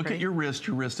 If you look at your wrist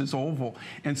is oval.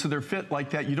 And so they're fit like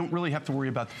that. You don't really have to worry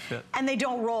about the fit. And they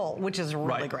don't roll, which is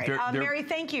really great. Mary,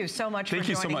 thank you so much for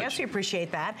joining us. We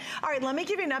appreciate that. All right, let me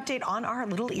give you an update on our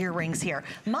little earrings here.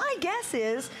 My guess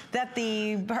is that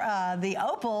the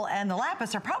opal and the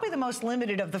lapis are probably the most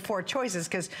limited of the 4 choices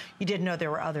because you didn't know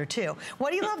there were other 2.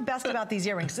 What do you love best about these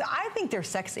earrings? I think they're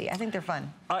sexy. I think they're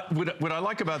fun. What I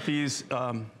like about these,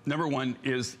 number one,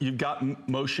 is you've got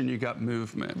motion, you've got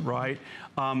movement, right?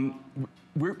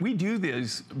 We do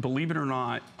this, believe it or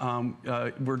not,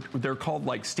 they're called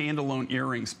like standalone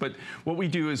earrings. But what we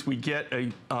do is we get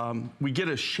a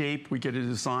shape, we get a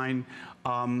design,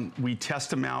 we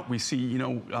test them out, we see, you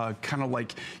know, kind of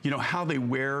like, you know, how they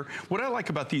wear. What I like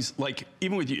about these, like,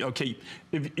 even with you, okay,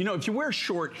 if you wear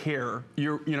short hair,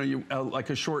 like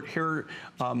a short hair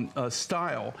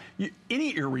style,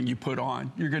 any earring you put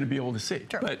on, you're going to be able to see.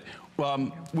 Sure. But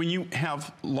when you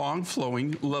have long,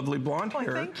 flowing, lovely blonde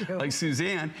hair, like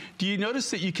Suzanne, do you notice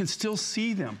that you can still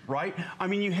see them, right? I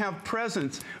mean, you have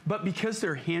presence, but because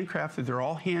they're handcrafted, they're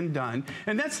all hand done,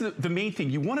 and that's the main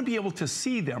thing. You want to be able to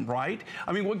see them, right?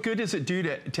 I mean, what good does it do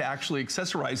to actually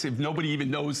accessorize if nobody even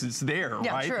knows it's there, right?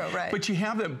 Yeah, true, right. But you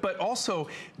have them, but also,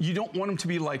 you don't want them to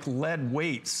be like lead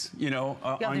weights, you know,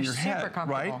 on your head,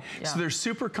 right? Yeah. So they're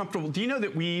super comfortable. Do you know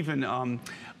that we even,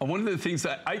 one of the things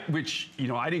that which, you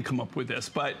know, I didn't come up with this,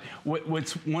 but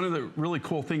what's one of the really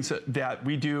cool things that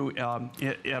we do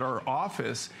at our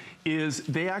office is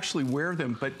they actually wear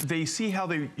them, but they see how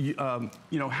they, you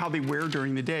know, how they wear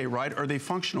during the day, right? Are they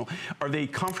functional? Are they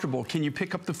comfortable? Can you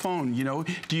pick up the phone? You know,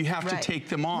 do you have to take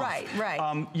them off?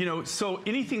 Right. You know, so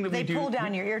anything that we do, they pull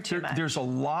down your ear too much. There's a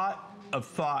lot of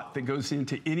thought that goes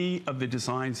into any of the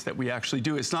designs that we actually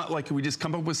do. It's not like we just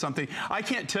come up with something. I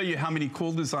can't tell you how many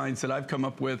cool designs that I've come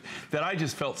up with that I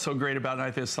just felt so great about, and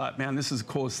I just thought, man, this is the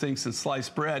coolest thing since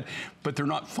sliced bread, but they're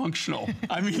not functional.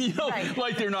 I mean, you know,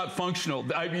 like they're not functional.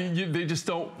 I mean, they just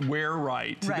don't wear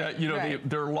right. You know,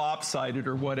 they're lopsided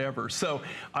or whatever. So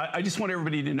I just want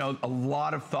everybody to know a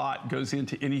lot of thought goes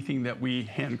into anything that we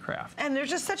handcraft. And there's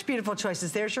just such beautiful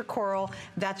choices. There's your coral.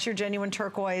 That's your genuine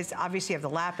turquoise. Obviously, you have the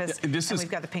lapis. And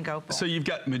we've got the pink opal. So you've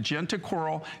got magenta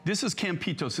coral. This is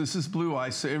Campitos. This is blue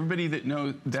ice. So everybody that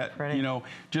knows that, you know,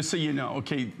 just so you know,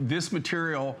 okay, this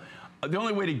material, the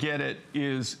only way to get it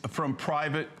is from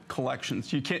private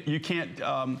collections. You can't,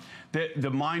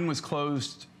 the mine was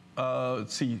closed,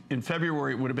 let's see, in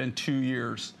February it would have been 2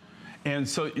 years. And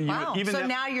so, you know, even so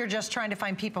now you're just trying to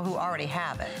find people who already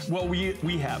have it. Well,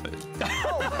 we have it.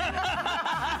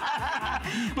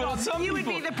 But well, some you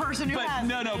people, would be the person who has it.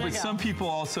 No, but some people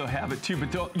also have it too.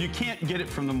 But you can't get it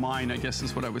from the mine, I guess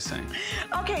is what I was saying.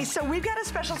 Okay, so we've got a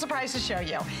special surprise to show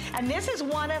you. And this is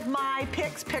one of my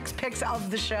picks of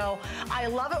the show. I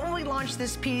love it when we launch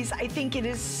this piece. I think it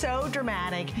is so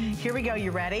dramatic. Here we go,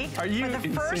 you ready? Are you For the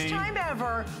first time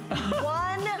ever,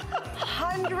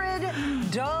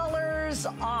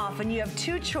 $100 off. And you have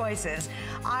 2 choices.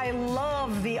 I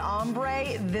love the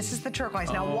ombre. This is the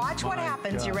turquoise. Now watch what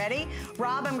happens. You ready?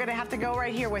 Rob, I'm gonna have to go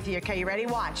right here with you. Okay, you ready?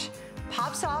 Watch.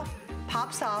 Pops off,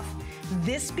 pops off.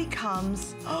 This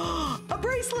becomes a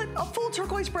bracelet, a full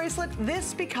turquoise bracelet.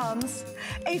 This becomes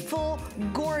a full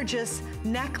gorgeous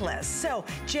necklace. So,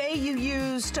 Jay, you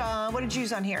used, what did you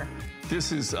use on here?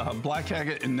 This is black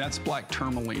agate, and that's black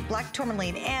tourmaline. Black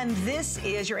tourmaline, and this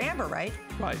is your amber, right?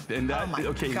 Right, and that, oh my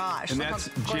gosh, and that's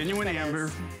genuine amber,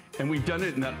 and we've done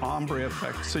it in that ombre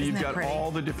effect. So you've got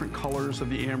all the different colors of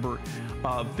the amber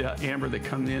that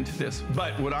come into this.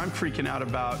 But what I'm freaking out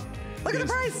about Look at the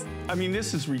price. I mean,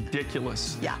 this is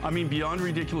ridiculous. Yeah. I mean, beyond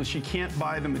ridiculous. You can't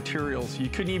buy the materials. You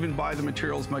couldn't even buy the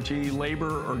materials, much any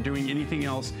labor or doing anything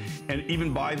else, and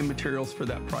even buy the materials for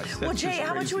that price. That's well, Jay,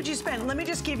 how much would you spend? Let me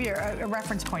just give you a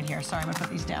reference point here. Sorry, I'm gonna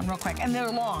put these down real quick. And they're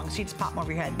long, so you just pop them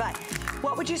over your head. But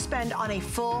what would you spend on a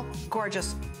full,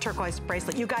 gorgeous turquoise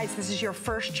bracelet? You guys, this is your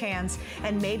first chance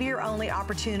and maybe your only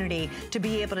opportunity to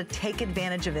be able to take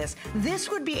advantage of this. This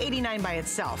would be $89 by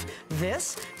itself.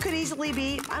 This could easily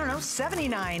be, I don't know,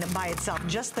 $79 by itself,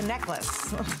 just the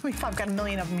necklace. I've got a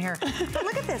million of them here. But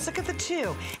look at this, look at the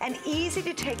 2. And easy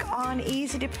to take on,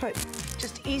 easy to put,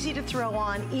 just easy to throw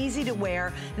on, easy to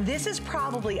wear. This is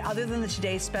probably, other than the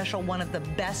today's special, one of the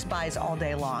best buys all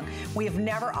day long. We have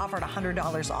never offered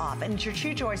 $100 off. And it's your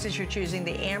 2 choices. You're choosing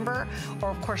the amber,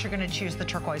 or of course you're gonna choose the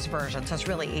turquoise version, so it's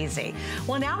really easy.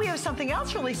 Well, now we have something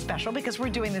else really special because we're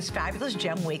doing this fabulous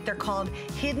gem week. They're called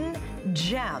Hidden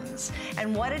Gems.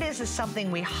 And what it is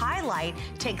something we highlight,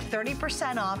 take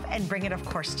 30% off, and bring it, of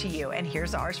course, to you. And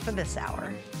here's ours for this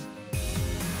hour.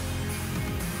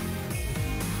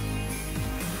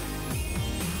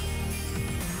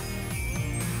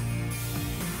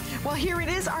 Well, here it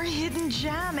is, our hidden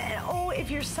gem. And oh,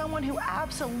 if you're someone who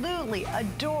absolutely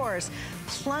adores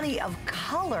plenty of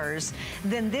colors,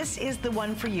 then this is the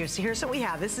one for you. So here's what we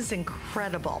have. This is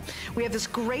incredible. We have this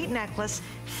great necklace,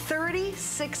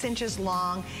 36 inches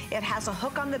long. It has a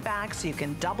hook on the back so you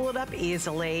can double it up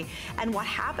easily. And what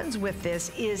happens with this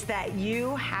is that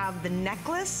you have the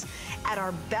necklace at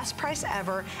our best price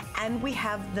ever, and we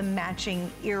have the matching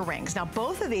earrings. Now,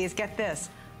 both of these, get this,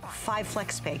 5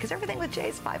 flex pay, because everything with Jay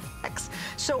is 5 flex.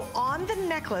 So on the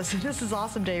necklace, this is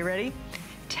awesome, Jay, you ready?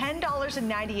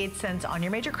 $10.98 on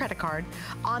your major credit card.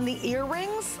 On the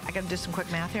earrings, I gotta do some quick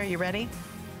math here, you ready?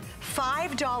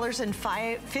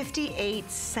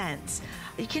 $5.58.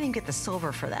 You can't even get the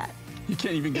silver for that. You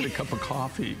can't even get a cup of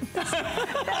coffee.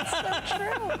 That's so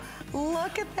true.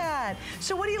 Look at that.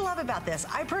 So what do you love about this?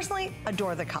 I personally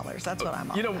adore the colors. That's what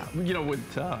I'm all about. You know what,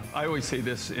 I always say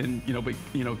this, and but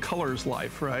color is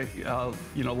life, right?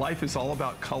 Life is all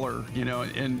about color,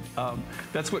 and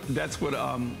that's what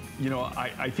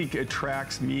I think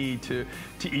attracts me to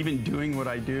even doing what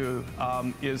I do,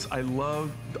 is I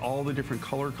love all the different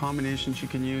color combinations you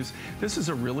can use. This is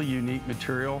a really unique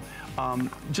material.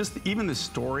 Just even the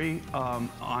story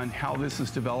on how this is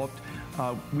developed.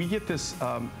 We get this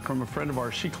from a friend of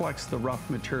ours. She collects the rough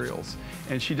materials,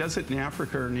 and she does it in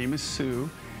Africa. Her name is Sue,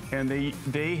 and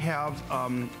they have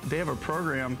a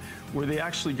program where they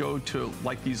actually go to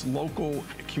like these local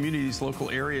communities, local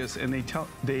areas, and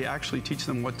they actually teach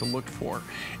them what to look for.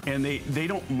 And they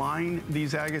don't mine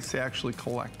these agates, they actually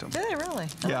collect them. Do they really?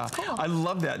 Oh, yeah, cool. I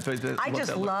love that. I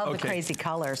just love the crazy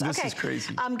colors. This is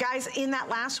crazy. Guys, in that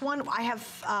last one, I have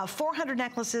 400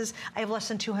 necklaces. I have less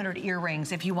than 200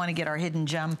 earrings if you want to get our hidden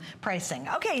gem pricing.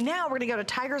 Okay, now we're gonna go to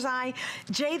Tiger's Eye.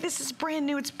 Jay, this is brand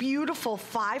new, it's beautiful.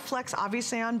 5 flex,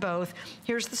 obviously on both.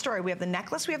 Here's the story. We have the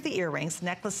necklace, we have the earrings. The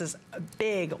necklace is a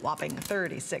big, whopping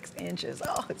 36 inches.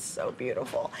 Oh, it's so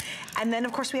beautiful. And then,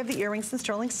 of course, we have the earrings in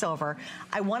sterling silver.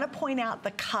 I want to point out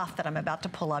the cuff that I'm about to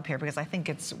pull up here because I think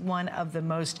it's one of the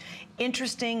most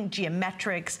interesting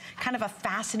geometrics, kind of a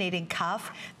fascinating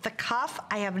cuff. The cuff,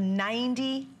 I have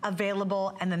 90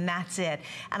 available, and then that's it.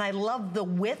 And I love the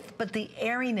width, but the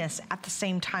airiness at the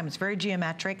same time. It's very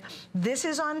geometric. This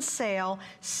is on sale,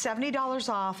 $70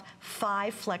 off,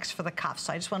 5 flex for the cuff.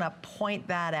 So I just want to point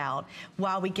that out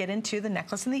while we get into the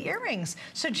necklace and the earrings.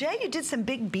 So Jay, you did some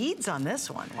big beads on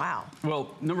this one. Wow.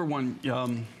 Well, number one,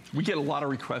 we get a lot of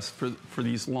requests for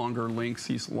these longer links,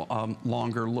 these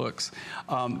longer looks.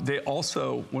 They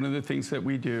also, one of the things that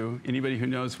we do, anybody who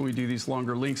knows when we do these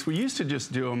longer links, we used to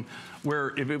just do them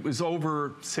where if it was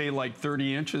over, say, like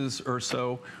 30 inches or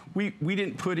so, we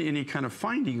didn't put any kind of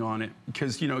finding on it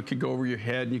because, it could go over your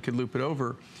head and you could loop it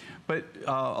over. But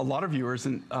a lot of viewers,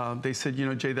 and they said,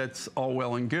 Jay, that's all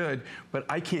well and good, but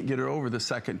I can't get it over the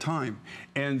second time.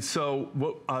 And so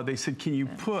what, they said, can you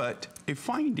put a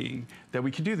finding that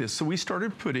we could do this? So we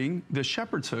started putting the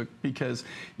shepherd's hook because,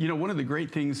 one of the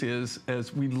great things is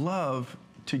we love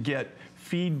to get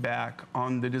feedback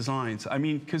on the designs. I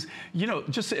mean, because,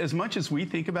 just as much as we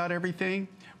think about everything,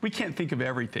 we can't think of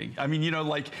everything. I mean,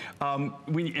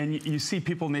 and you see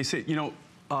people and they say,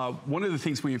 one of the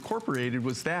things we incorporated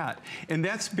was that, and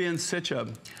that's been such a,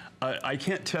 I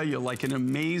can't tell you, like an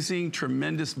amazing,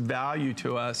 tremendous value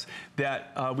to us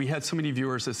that we had so many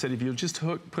viewers that said, if you'll just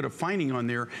put a finding on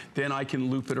there, then I can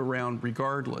loop it around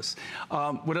regardless.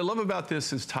 What I love about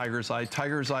this is Tiger's Eye.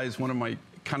 Tiger's Eye is one of my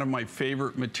my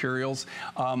favorite materials.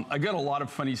 I got a lot of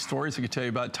funny stories I could tell you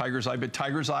about Tiger's Eye, but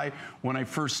Tiger's Eye, when I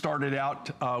first started out,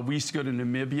 we used to go to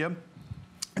Namibia.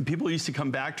 And people used to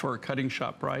come back to our cutting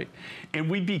shop, right? And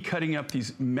we'd be cutting up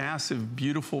these massive,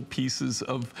 beautiful pieces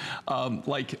of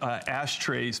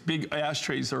ashtrays, big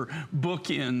ashtrays or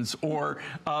bookends, or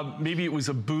maybe it was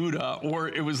a Buddha, or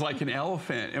it was like an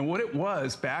elephant. And what it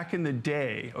was back in the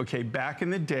day,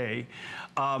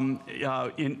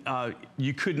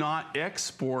 you could not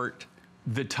export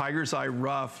the Tiger's Eye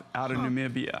rough out of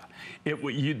Namibia.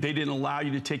 They didn't allow you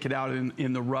to take it out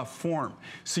in the rough form.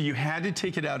 So you had to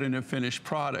take it out in a finished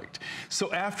product.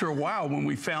 So after a while, when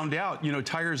we found out,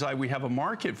 Tiger's Eye, we have a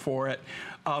market for it,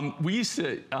 we used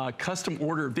to custom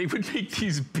order. They would make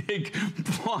these big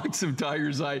blocks of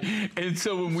Tiger's Eye. And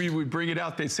so when we would bring it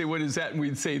out, they'd say, what is that? And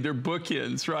we'd say, they're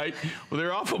bookends, right? Well,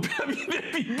 they're awful. I mean,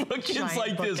 they'd be bookends giant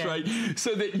like bookend. This, right?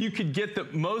 So that you could get the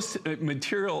most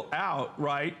material out,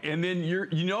 right? And then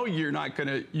you're not going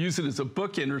to use it as a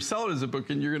bookend or sell it as a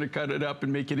bookend. You're going to cut it up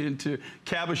and make it into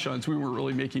cabochons. We weren't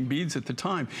really making beads at the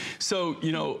time. So,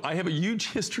 I have a huge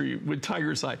history with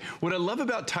Tiger's Eye. What I love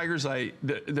about Tiger's Eye,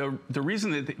 the reason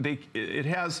reason that it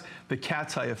has the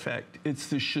cat's eye effect. It's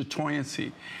the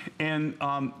chatoyancy. And,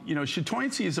 you know,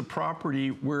 chatoyancy is a property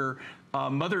where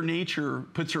Mother Nature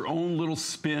puts her own little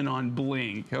spin on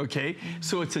bling, okay?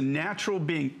 So it's a natural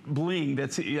bling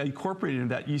that's incorporated in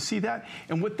that. You see that?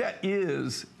 And what that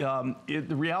is, the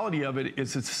reality of it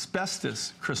is it's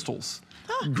asbestos crystals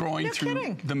growing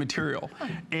through the material.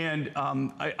 And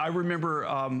I remember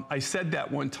I said that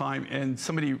one time, and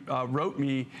somebody wrote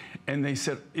me, and they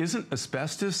said, "Isn't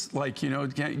asbestos like,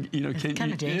 isn't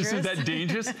that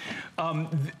dangerous?"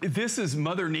 This is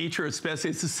Mother Nature asbestos.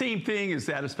 It's the same thing as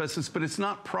that asbestos, but it's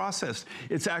not processed.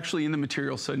 It's actually in the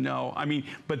material. So no, I mean,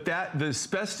 but the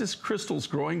asbestos crystals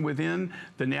growing within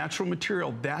the natural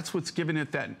material, that's what's giving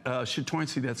it that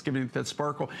chatoyancy, that's giving it that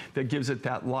sparkle, that gives it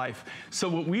that life. So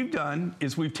what we've done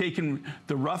is we've taken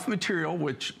the rough material,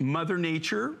 which Mother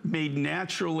Nature made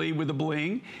naturally with a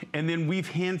bling, and then we've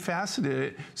hand faceted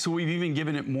it, so we've even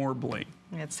given it more bling.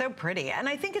 It's so pretty, and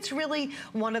I think it's really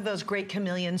one of those great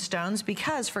chameleon stones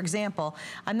because, for example,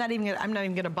 I'm not even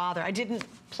gonna bother. I didn't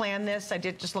plan this. I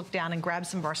did just look down and grab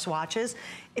some of our swatches.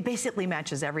 It basically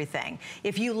matches everything.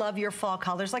 If you love your fall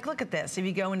colors, like look at this. If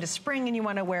you go into spring and you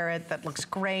want to wear it, that looks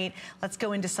great. Let's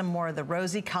go into some more of the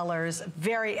rosy colors.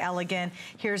 Very elegant.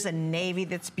 Here's a navy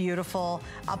that's beautiful.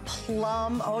 A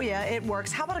plum. Oh yeah, it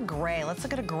works. How about a gray? Let's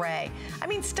look at a gray. I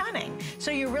mean, stunning.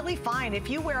 So you really find if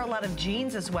you wear a lot of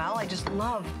jeans as well. I just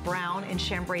love brown and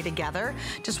chambray together.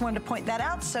 Just wanted to point that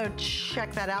out, so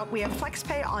check that out. We have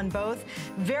FlexPay on both.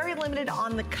 Very limited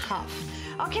on the cuff.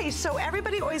 Okay, so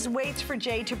everybody always waits for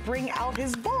Jay to bring out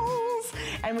his balls,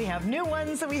 and we have new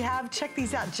ones that we have. Check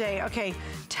these out, Jay. Okay,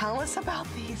 tell us about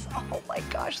these. Oh my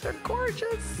gosh, they're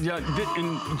gorgeous. Yeah,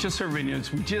 and just so everybody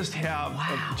knows, we just have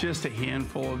just a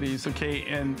handful of these, okay,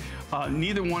 and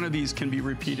neither one of these can be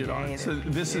repeated on. So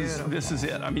this is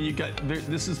it. I mean, you got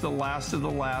this is the last of the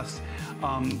last.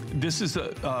 This is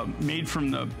made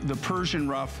from the Persian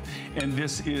rough, and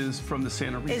this is from the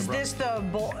Santa Rita rough. Is this the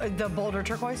Boulder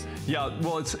turquoise? Yeah,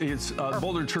 well, it's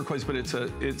Boulder turquoise, but it's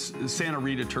Santa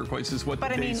Rita turquoise is what the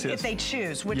base is. But I mean, if they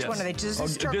choose, which one are they? This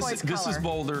is turquoise color. This is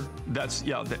Boulder. That's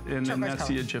and then that's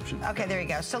the Egyptian. Okay, there you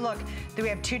go. So look, we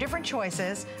have two different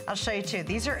choices. I'll show you two.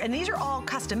 These are all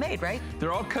custom made, right?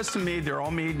 They're all custom made. They're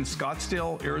all made in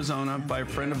Scottsdale, Arizona, by a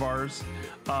friend of ours.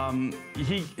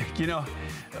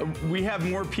 We have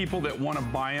more people that want to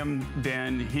buy them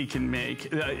than he can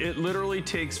make. It literally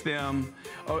takes them,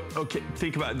 okay,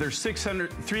 think about it. There's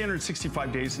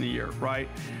 365 days in a year, right?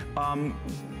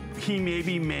 He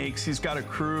maybe he's got a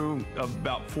crew of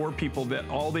about 4 people that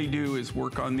all they do is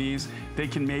work on these. They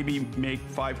can maybe make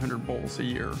 500 bowls a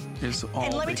year is all.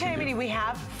 And let me tell you how many we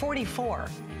have, 44.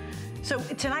 So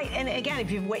tonight, and again,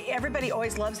 everybody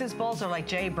always loves his bowls. They're like,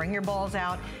 Jay, bring your balls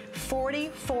out.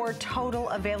 44 total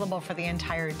available for the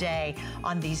entire day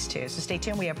on these two. So stay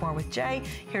tuned, we have more with Jay.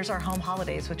 Here's our home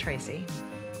holidays with Tracy.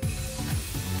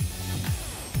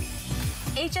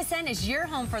 HSN is your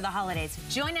home for the holidays.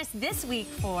 Join us this week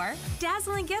for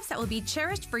dazzling gifts that will be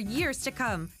cherished for years to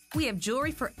come. We have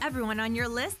jewelry for everyone on your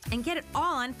list and get it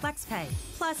all on FlexPay.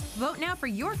 Plus, vote now for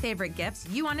your favorite gifts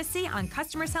you want to see on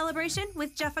Customer Celebration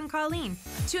with Jeff and Colleen.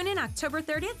 Tune in October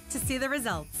 30th to see the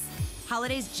results.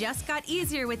 Holidays just got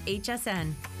easier with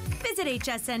HSN. Visit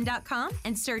hsn.com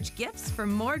and search gifts for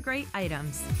more great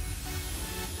items.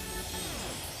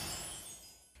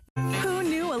 Who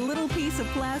knew a little piece of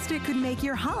plastic could make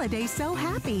your holiday so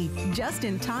happy? Just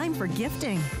in time for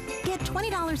gifting. Get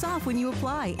 $20 off when you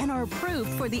apply and are approved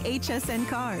for the HSN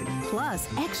card. Plus,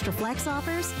 extra flex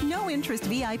offers, no interest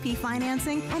VIP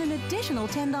financing, and an additional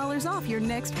 $10 off your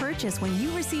next purchase when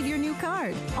you receive your new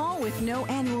card. All with no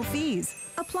annual fees.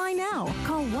 Apply now.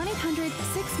 Call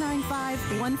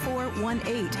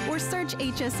 1-800-695-1418 or search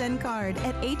HSN card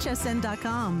at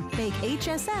hsn.com. Make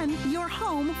HSN your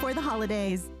home for the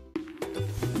holidays.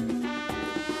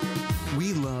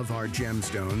 We love our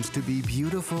gemstones to be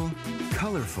beautiful,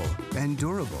 colorful, and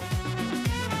durable.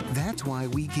 That's why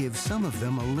we give some of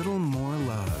them a little more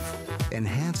love.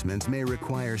 Enhancements may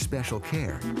require special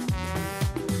care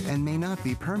and may not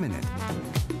be permanent,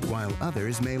 while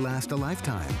others may last a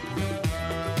lifetime.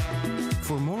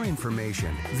 For more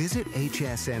information, visit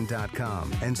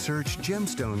hsn.com and search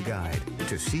Gemstone Guide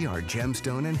to see our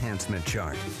gemstone enhancement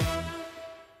chart.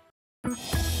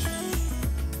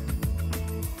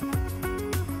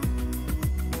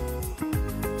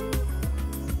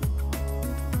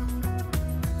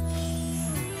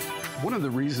 One of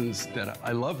the reasons that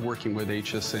I love working with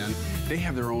HSN, they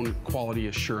have their own quality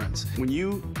assurance. When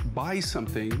you buy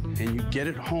something and you get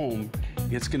it home,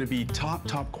 it's going to be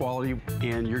top quality,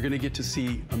 and you're going to get to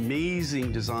see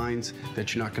amazing designs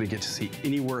that you're not going to get to see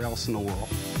anywhere else in the world.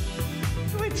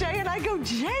 at Jay and I go,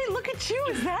 Jay, look at you.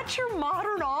 Is that your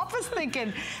modern office?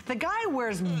 Thinking the guy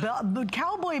wears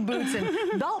cowboy boots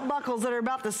and belt buckles that are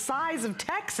about the size of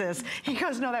Texas. He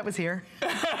goes, no, that was here.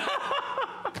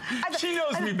 She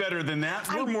knows me better than that.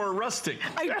 We're more rustic.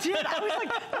 I did. I was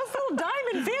like, those little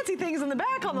diamond fancy things in the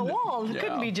back on the wall. It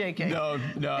couldn't be JK.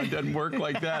 No, it doesn't work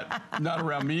like that. Not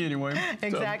around me anyway.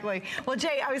 Exactly. So. Well,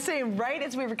 Jay, I was saying right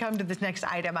as we were coming to this next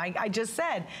item, I just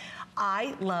said,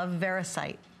 I love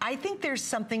Verasite. I think there's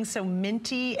something so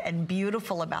minty and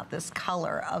beautiful about this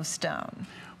color of stone.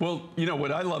 Well, you know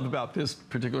what I love about this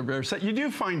particular Verasite, you do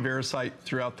find Verasite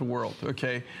throughout the world,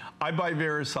 okay? I buy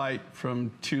Verasite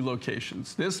from 2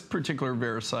 locations. This particular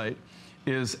Verasite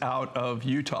is out of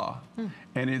Utah.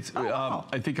 And it's,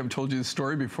 I think I've told you the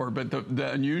story before, but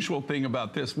the unusual thing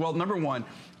about this, well, number one,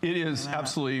 it is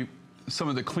absolutely some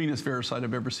of the cleanest Verasite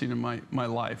I've ever seen in my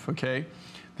life, okay?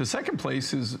 The second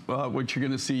place is what you're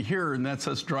gonna see here, and that's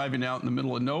us driving out in the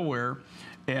middle of nowhere.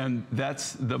 And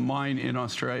that's the mine in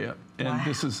Australia. And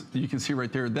this is, you can see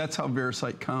right there, that's how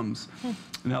Verasite comes.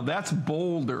 Now that's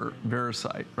Boulder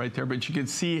Verasite right there, but you can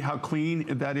see how clean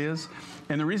that is.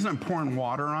 And the reason I'm pouring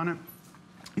water on it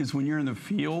is when you're in the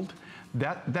field,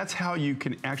 that's how you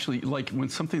can actually, like when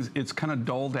it's kind of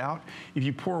dulled out, if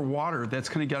you pour water, that's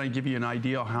kind of got to give you an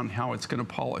idea on how it's going to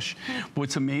polish.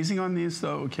 What's amazing on these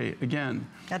though, okay, again,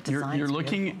 you're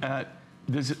looking at,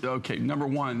 this, okay, number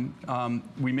one,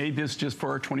 we made this just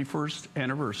for our 21st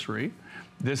anniversary.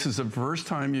 This is the first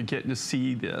time you're getting to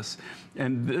see this.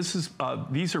 And this is,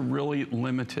 these are really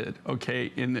limited,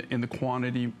 okay, in the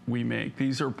quantity we make.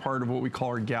 These are part of what we call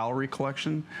our gallery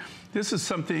collection. This is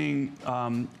something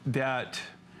that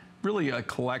really a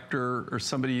collector or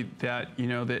somebody that, you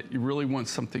know, that you really want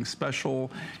something special.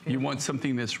 You want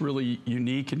something that's really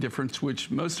unique and different,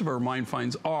 which most of our mine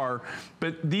finds are,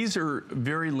 but these are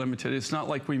very limited. It's not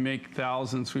like we make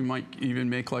thousands. We might even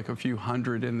make like a few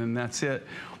hundred and then that's it.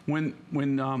 When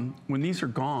these are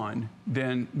gone,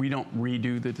 then we don't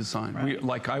redo the design. Right.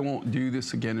 Like I won't do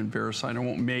this again in Verasite. I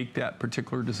won't make that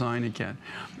particular design again.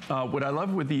 What I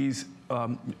love with these,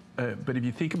 but if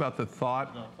you think about the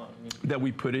thought that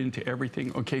we put into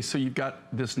everything, okay, so you've got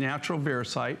this natural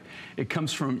Verasite. It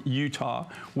comes from Utah.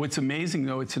 What's amazing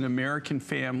though, it's an American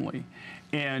family.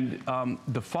 And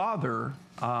the father,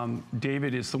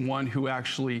 David, is the one who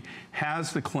actually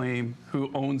has the claim,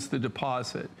 who owns the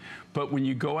deposit. But when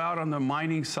you go out on the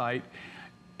mining site,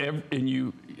 and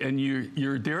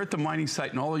you're there at the mining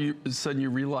site, and all of a sudden you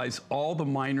realize all the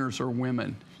miners are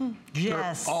women.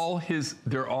 Yes.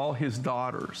 They're all his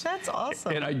daughters. That's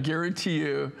awesome. And I guarantee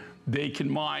you, they can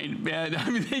mine, man. I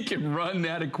mean, they can run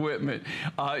that equipment.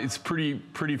 It's pretty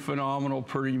phenomenal,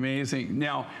 pretty amazing.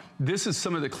 Now, this is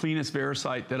some of the cleanest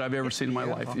Verasite that I've ever seen in my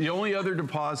life. The only other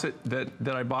deposit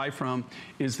that I buy from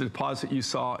is the deposit you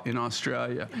saw in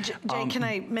Australia. Jay, can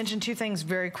I mention 2 things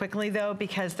very quickly though,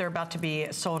 because they're about to be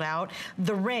sold out.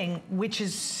 The ring, which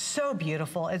is so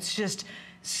beautiful. It's just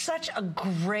such a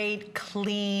great,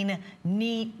 clean,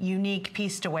 neat, unique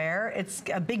piece to wear. It's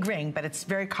a big ring, but it's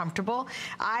very comfortable.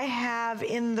 I have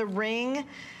in the ring,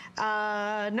 no,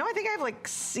 I think I have like,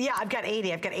 yeah, I've got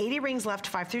 80. I've got 80 rings left,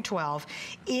 5 through 12.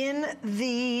 In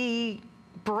the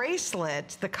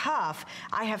bracelet, the cuff,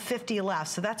 I have 50 left,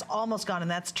 so that's almost gone,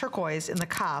 and that's turquoise in the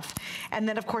cuff. And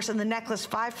then, of course, in the necklace,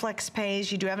 5 flex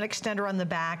pays. You do have an extender on the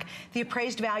back. The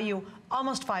appraised value,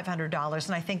 almost $500,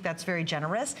 and I think that's very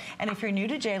generous. And if you're new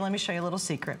to Jay, let me show you a little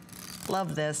secret.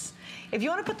 Love this. If you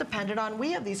want to put the pendant on,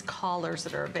 we have these collars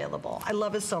that are available. I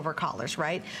love his silver collars,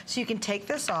 right? So you can take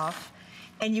this off,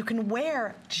 and you can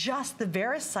wear just the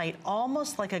Verasite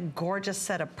almost like a gorgeous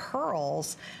set of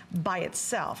pearls by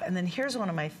itself. And then here's one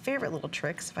of my favorite little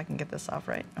tricks, if I can get this off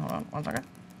right. Hold on, 1 second.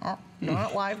 Oh,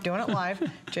 doing it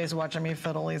live. Jay's watching me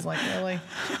fiddle. He's like, really?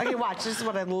 Okay, watch. This is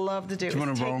what I love to do. Do you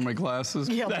want to borrow my glasses?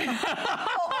 Yeah.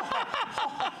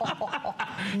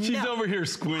 She's over here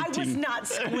squinting. I was not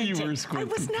squinting. You were squinting.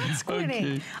 I was not squinting.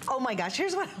 Okay. Oh my gosh,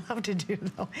 here's what I love to do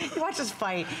though. You watch us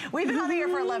fight. We've been on the air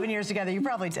for 11 years together, you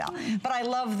probably tell. But I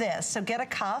love this. So get a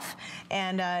cuff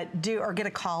and get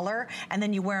a collar, and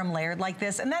then you wear them layered like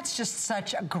this, and that's just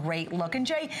such a great look. And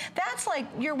Jay, that's like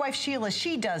your wife Sheila,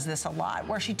 she does this a lot,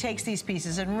 where she takes these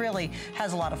pieces and really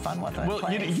has a lot of fun with them.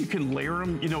 Well, you can layer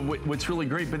them. You know, what's really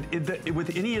great, but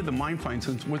with any of the mine finds,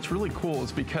 what's really cool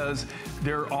is because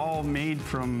they're all made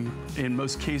from, in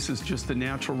most cases, just the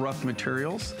natural rough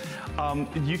materials.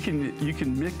 You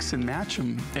can mix and match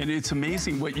them, and it's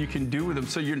amazing what you can do with them.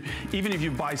 So even if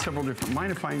you buy several different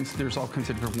mine finds, there's all kinds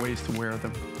of different ways to wear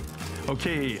them.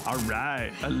 Okay, all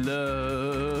right. I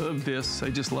love this. I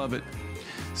just love it.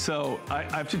 So I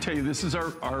have to tell you, this is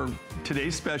our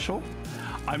today's special.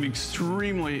 I'm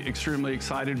extremely, extremely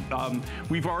excited.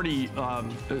 We've already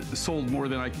sold more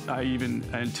than I even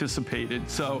anticipated.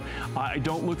 So I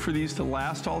don't look for these to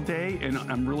last all day, and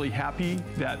I'm really happy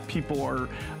that people are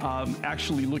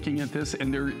actually looking at this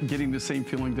and they're getting the same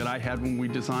feeling that I had when we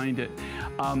designed it.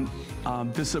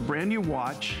 This is a brand new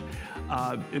watch.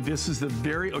 This is the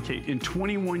in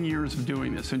 21 years of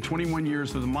doing this, in 21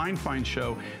 years of the Mind Find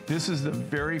show, this is the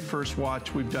very first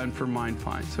watch we've done for Mind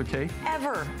Finds, okay?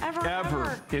 Ever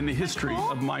in the history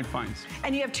of Mind Finds.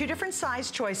 And you have 2 different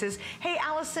size choices. Hey,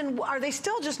 Allison, are they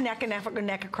still just neck and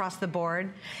neck across the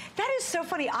board? That is so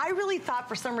funny. I really thought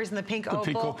for some reason the pink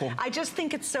opal, I just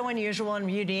think it's so unusual and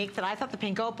unique that I thought the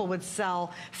pink opal would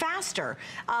sell faster.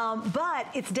 But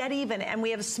it's dead even, and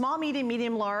we have small,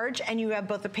 medium, large, and you have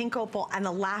both the pink opal and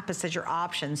the lapis as your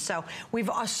options. So we've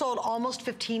sold almost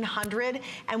 1,500,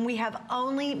 and we have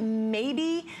only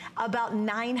maybe about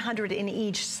 900 in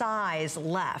each size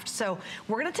left. So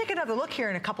we're gonna take another look here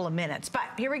in a couple of minutes, but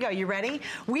here we go. You ready?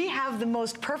 We have the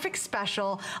most perfect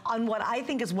special on what I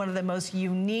think is one of the most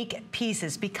unique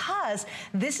pieces, because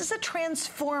this is a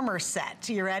transformer set.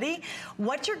 You ready?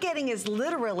 What you're getting is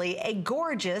literally a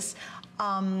gorgeous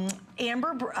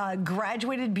amber,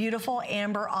 graduated, beautiful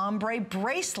amber ombre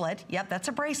bracelet. Yep, that's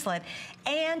a bracelet.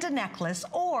 And a necklace,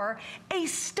 or a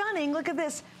stunning, look at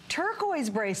this, turquoise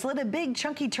bracelet, a big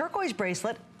chunky turquoise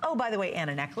bracelet. Oh, by the way, and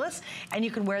a necklace. And you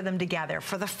can wear them together.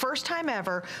 For the first time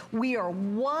ever, we are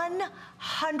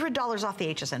 $100 off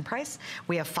the HSN price.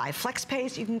 We have 5 flex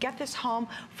pays. You can get this home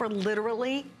for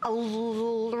literally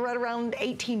right around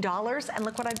 $18. And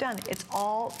look what I've done. It's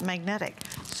all magnetic.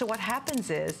 So what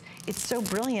happens is, it's so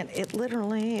brilliant. It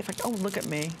literally, oh, look at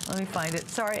me. Let me find it.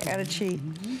 Sorry, I gotta cheat.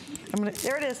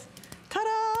 There it is.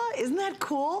 Ta-da! Isn't that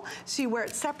cool? So you wear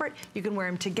it separate. You can wear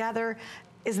them together.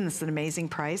 Isn't this an amazing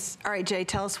price? All right, Jay,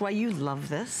 tell us why you love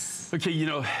this. Okay, you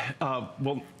know,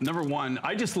 well, number one,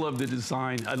 I just love the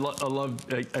design. I love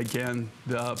again,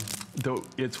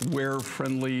 it's wear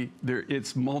friendly.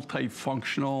 It's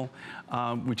multifunctional,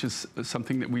 which is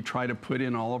something that we try to put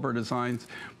in all of our designs.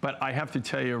 But I have to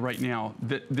tell you right now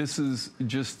that this is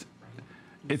just,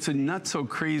 it's a not so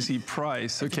crazy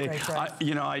price, okay?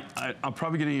 I'm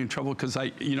probably getting in trouble because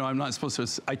I'm not supposed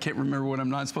to, I can't remember what I'm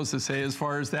not supposed to say as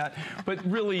far as that. But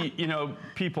really,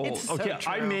 people, okay,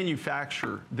 I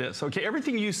manufacture this, okay?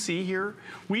 Everything you see here,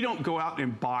 we don't go out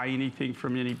and buy anything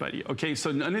from anybody, okay?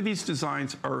 So none of these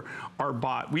designs are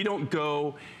bought. We don't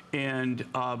go and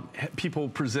people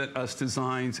present us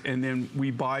designs, and then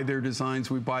we buy their designs,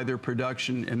 we buy their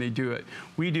production, and they do it.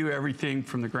 We do everything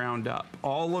from the ground up.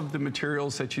 All of the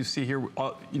materials that you see here,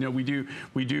 we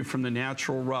do from the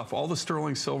natural rough. All the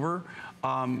sterling silver,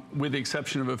 with the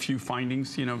exception of a few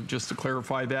findings, just to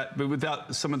clarify that, but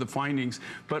without some of the findings.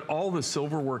 But all the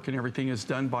silver work and everything is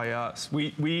done by us.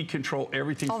 We control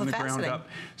everything from the ground up.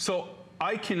 So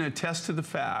I can attest to the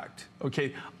fact,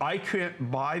 okay, I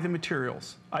can't buy the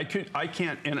materials. I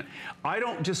can't, and I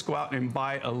don't just go out and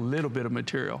buy a little bit of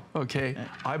material, okay?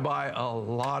 I buy a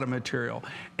lot of material.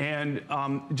 And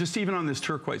just even on this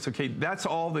turquoise, okay, that's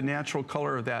all the natural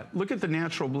color of that. Look at the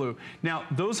natural blue. Now,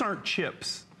 those aren't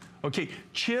chips, okay?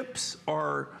 Chips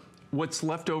are what's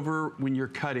left over when you're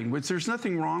cutting, which there's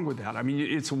nothing wrong with that. I mean,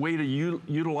 it's a way to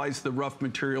utilize the rough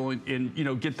material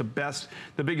and get the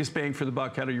biggest bang for the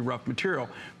buck out of your rough material.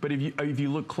 But if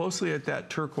you look closely at that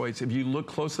turquoise, if you look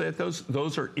closely at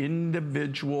those are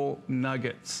individual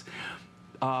nuggets.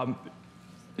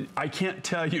 I can't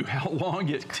tell you how long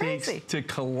it takes to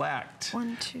collect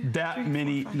that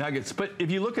many nuggets. But if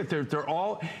you look at they're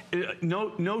all,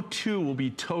 no two will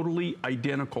be totally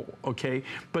identical, okay?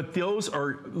 But those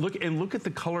are, look at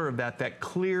the color of that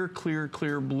clear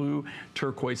blue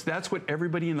turquoise. That's what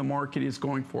everybody in the market is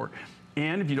going for.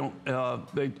 And if you don't,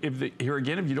 here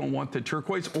again, if you don't want the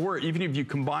turquoise, or even if you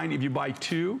combine, if you buy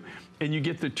 2 and you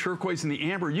get the turquoise and the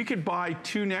amber, you could buy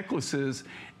 2 necklaces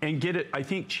and get it, I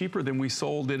think, cheaper than we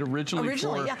sold it originally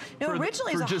for, yeah. No,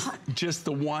 originally for just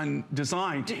the one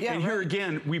design. Yeah, and here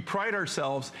again, we pride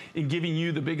ourselves in giving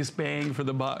you the biggest bang for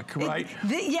the buck, right?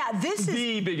 This is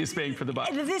the biggest bang for the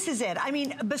buck. This is it. I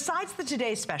mean, besides the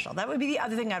Today's Special, that would be the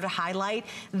other thing I would highlight.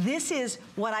 This is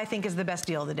what I think is the best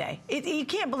deal of the day. You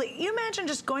can't believe, you imagine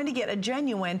just going to get a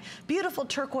genuine, beautiful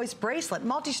turquoise bracelet,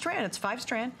 multi-strand, it's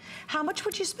 5-strand. How much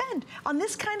would you spend on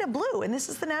this kind of blue? And this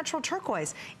is the natural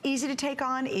turquoise. Easy to take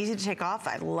on, easy to take off.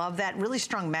 I love that. Really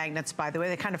strong magnets, by the way.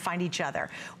 They kind of find each other.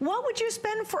 What would you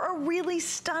spend for a really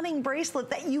stunning bracelet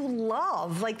that you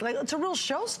love? Like it's a real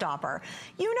showstopper.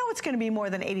 You know it's going to be more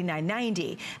than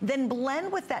 $89.90. Then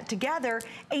blend with that together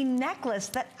a necklace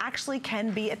that actually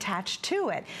can be attached to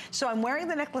it. So I'm wearing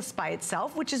the necklace by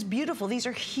itself, which is beautiful. These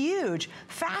are huge. huge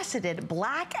faceted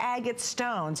black agate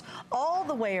stones all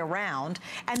the way around.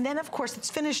 And then, of course, it's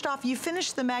finished off. You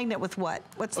finish the magnet with what?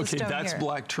 What's the stone here? Okay, that's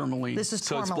black tourmaline. This is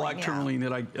tourmaline, so it's black tourmaline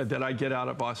that I get out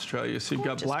of Australia. So you've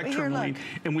got black tourmaline,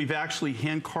 and we've actually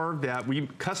hand carved that. We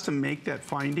custom make that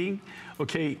finding,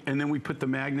 okay, and then we put the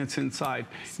magnets inside.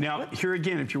 Now, here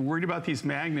again, if you're worried about these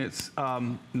magnets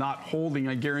not holding,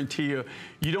 I guarantee you,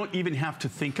 you don't even have to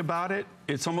think about it.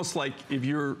 It's almost like if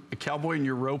you're a cowboy and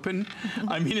you're roping.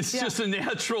 I mean, it's just a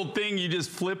natural thing. You just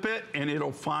flip it, and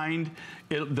it'll find,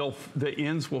 the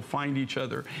ends will find each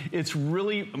other. It's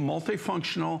really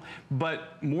multifunctional,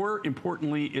 but more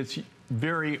importantly, it's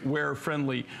very wear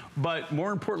friendly. But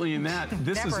more importantly than that,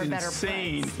 this is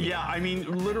insane. Yeah, I mean,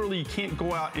 literally you can't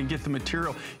go out and get the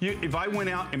material. If I went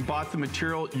out and bought the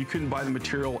material, you couldn't buy the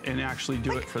material and actually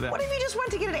do it for that. What if you just went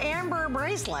to get an amber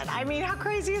bracelet? I mean, how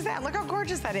crazy is that? Look how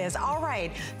gorgeous that is. All right,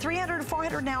 300,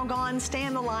 400 now gone. Stay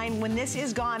on the line. When this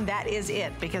is gone, that is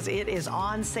it, because it is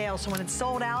on sale. So when it's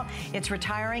sold out, it's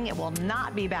retiring. It will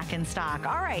not be back in stock.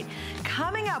 All right,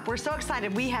 coming up, we're so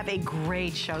excited. We have a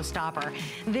great showstopper.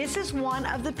 This is one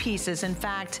of the pieces, in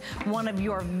fact, one of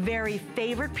your very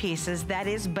favorite pieces that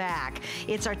is back.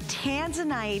 It's our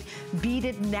Tanzanite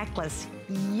beaded necklace.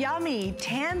 Yummy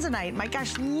Tanzanite. My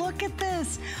gosh, look at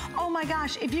this. Oh my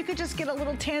gosh, if you could just get a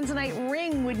little Tanzanite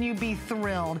ring, wouldn't you be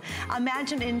thrilled?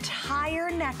 Imagine an entire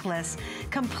necklace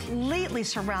completely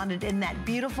surrounded in that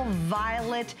beautiful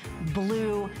violet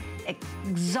blue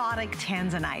exotic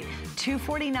Tanzanite.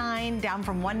 $249 down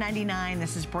from $199.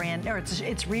 This is brand, or it's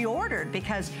reordered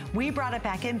because we brought it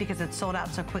back in because it sold out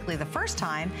so quickly the first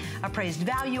time. Appraised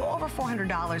value over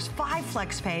 $400, 5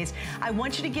 flex pays. I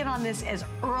want you to get on this as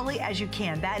early as you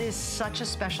can. That is such a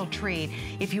special treat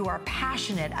if you are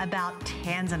passionate about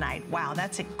Tanzanite. Wow,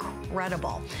 that's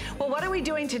incredible. Well, what are we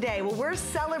doing today? Well, we're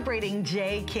celebrating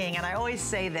Jay King, and I always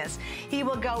say this. He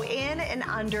will go in and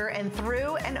under and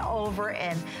through and over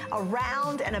and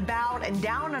around and about and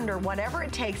down under, whatever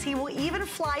it takes. He will even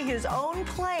fly his own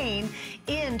plane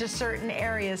into certain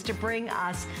areas to bring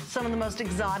us some of the most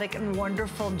exotic and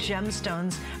wonderful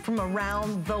gemstones from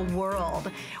around the world.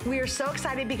 We are so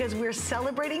excited because we're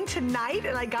celebrating tonight,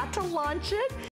 and I got to launch it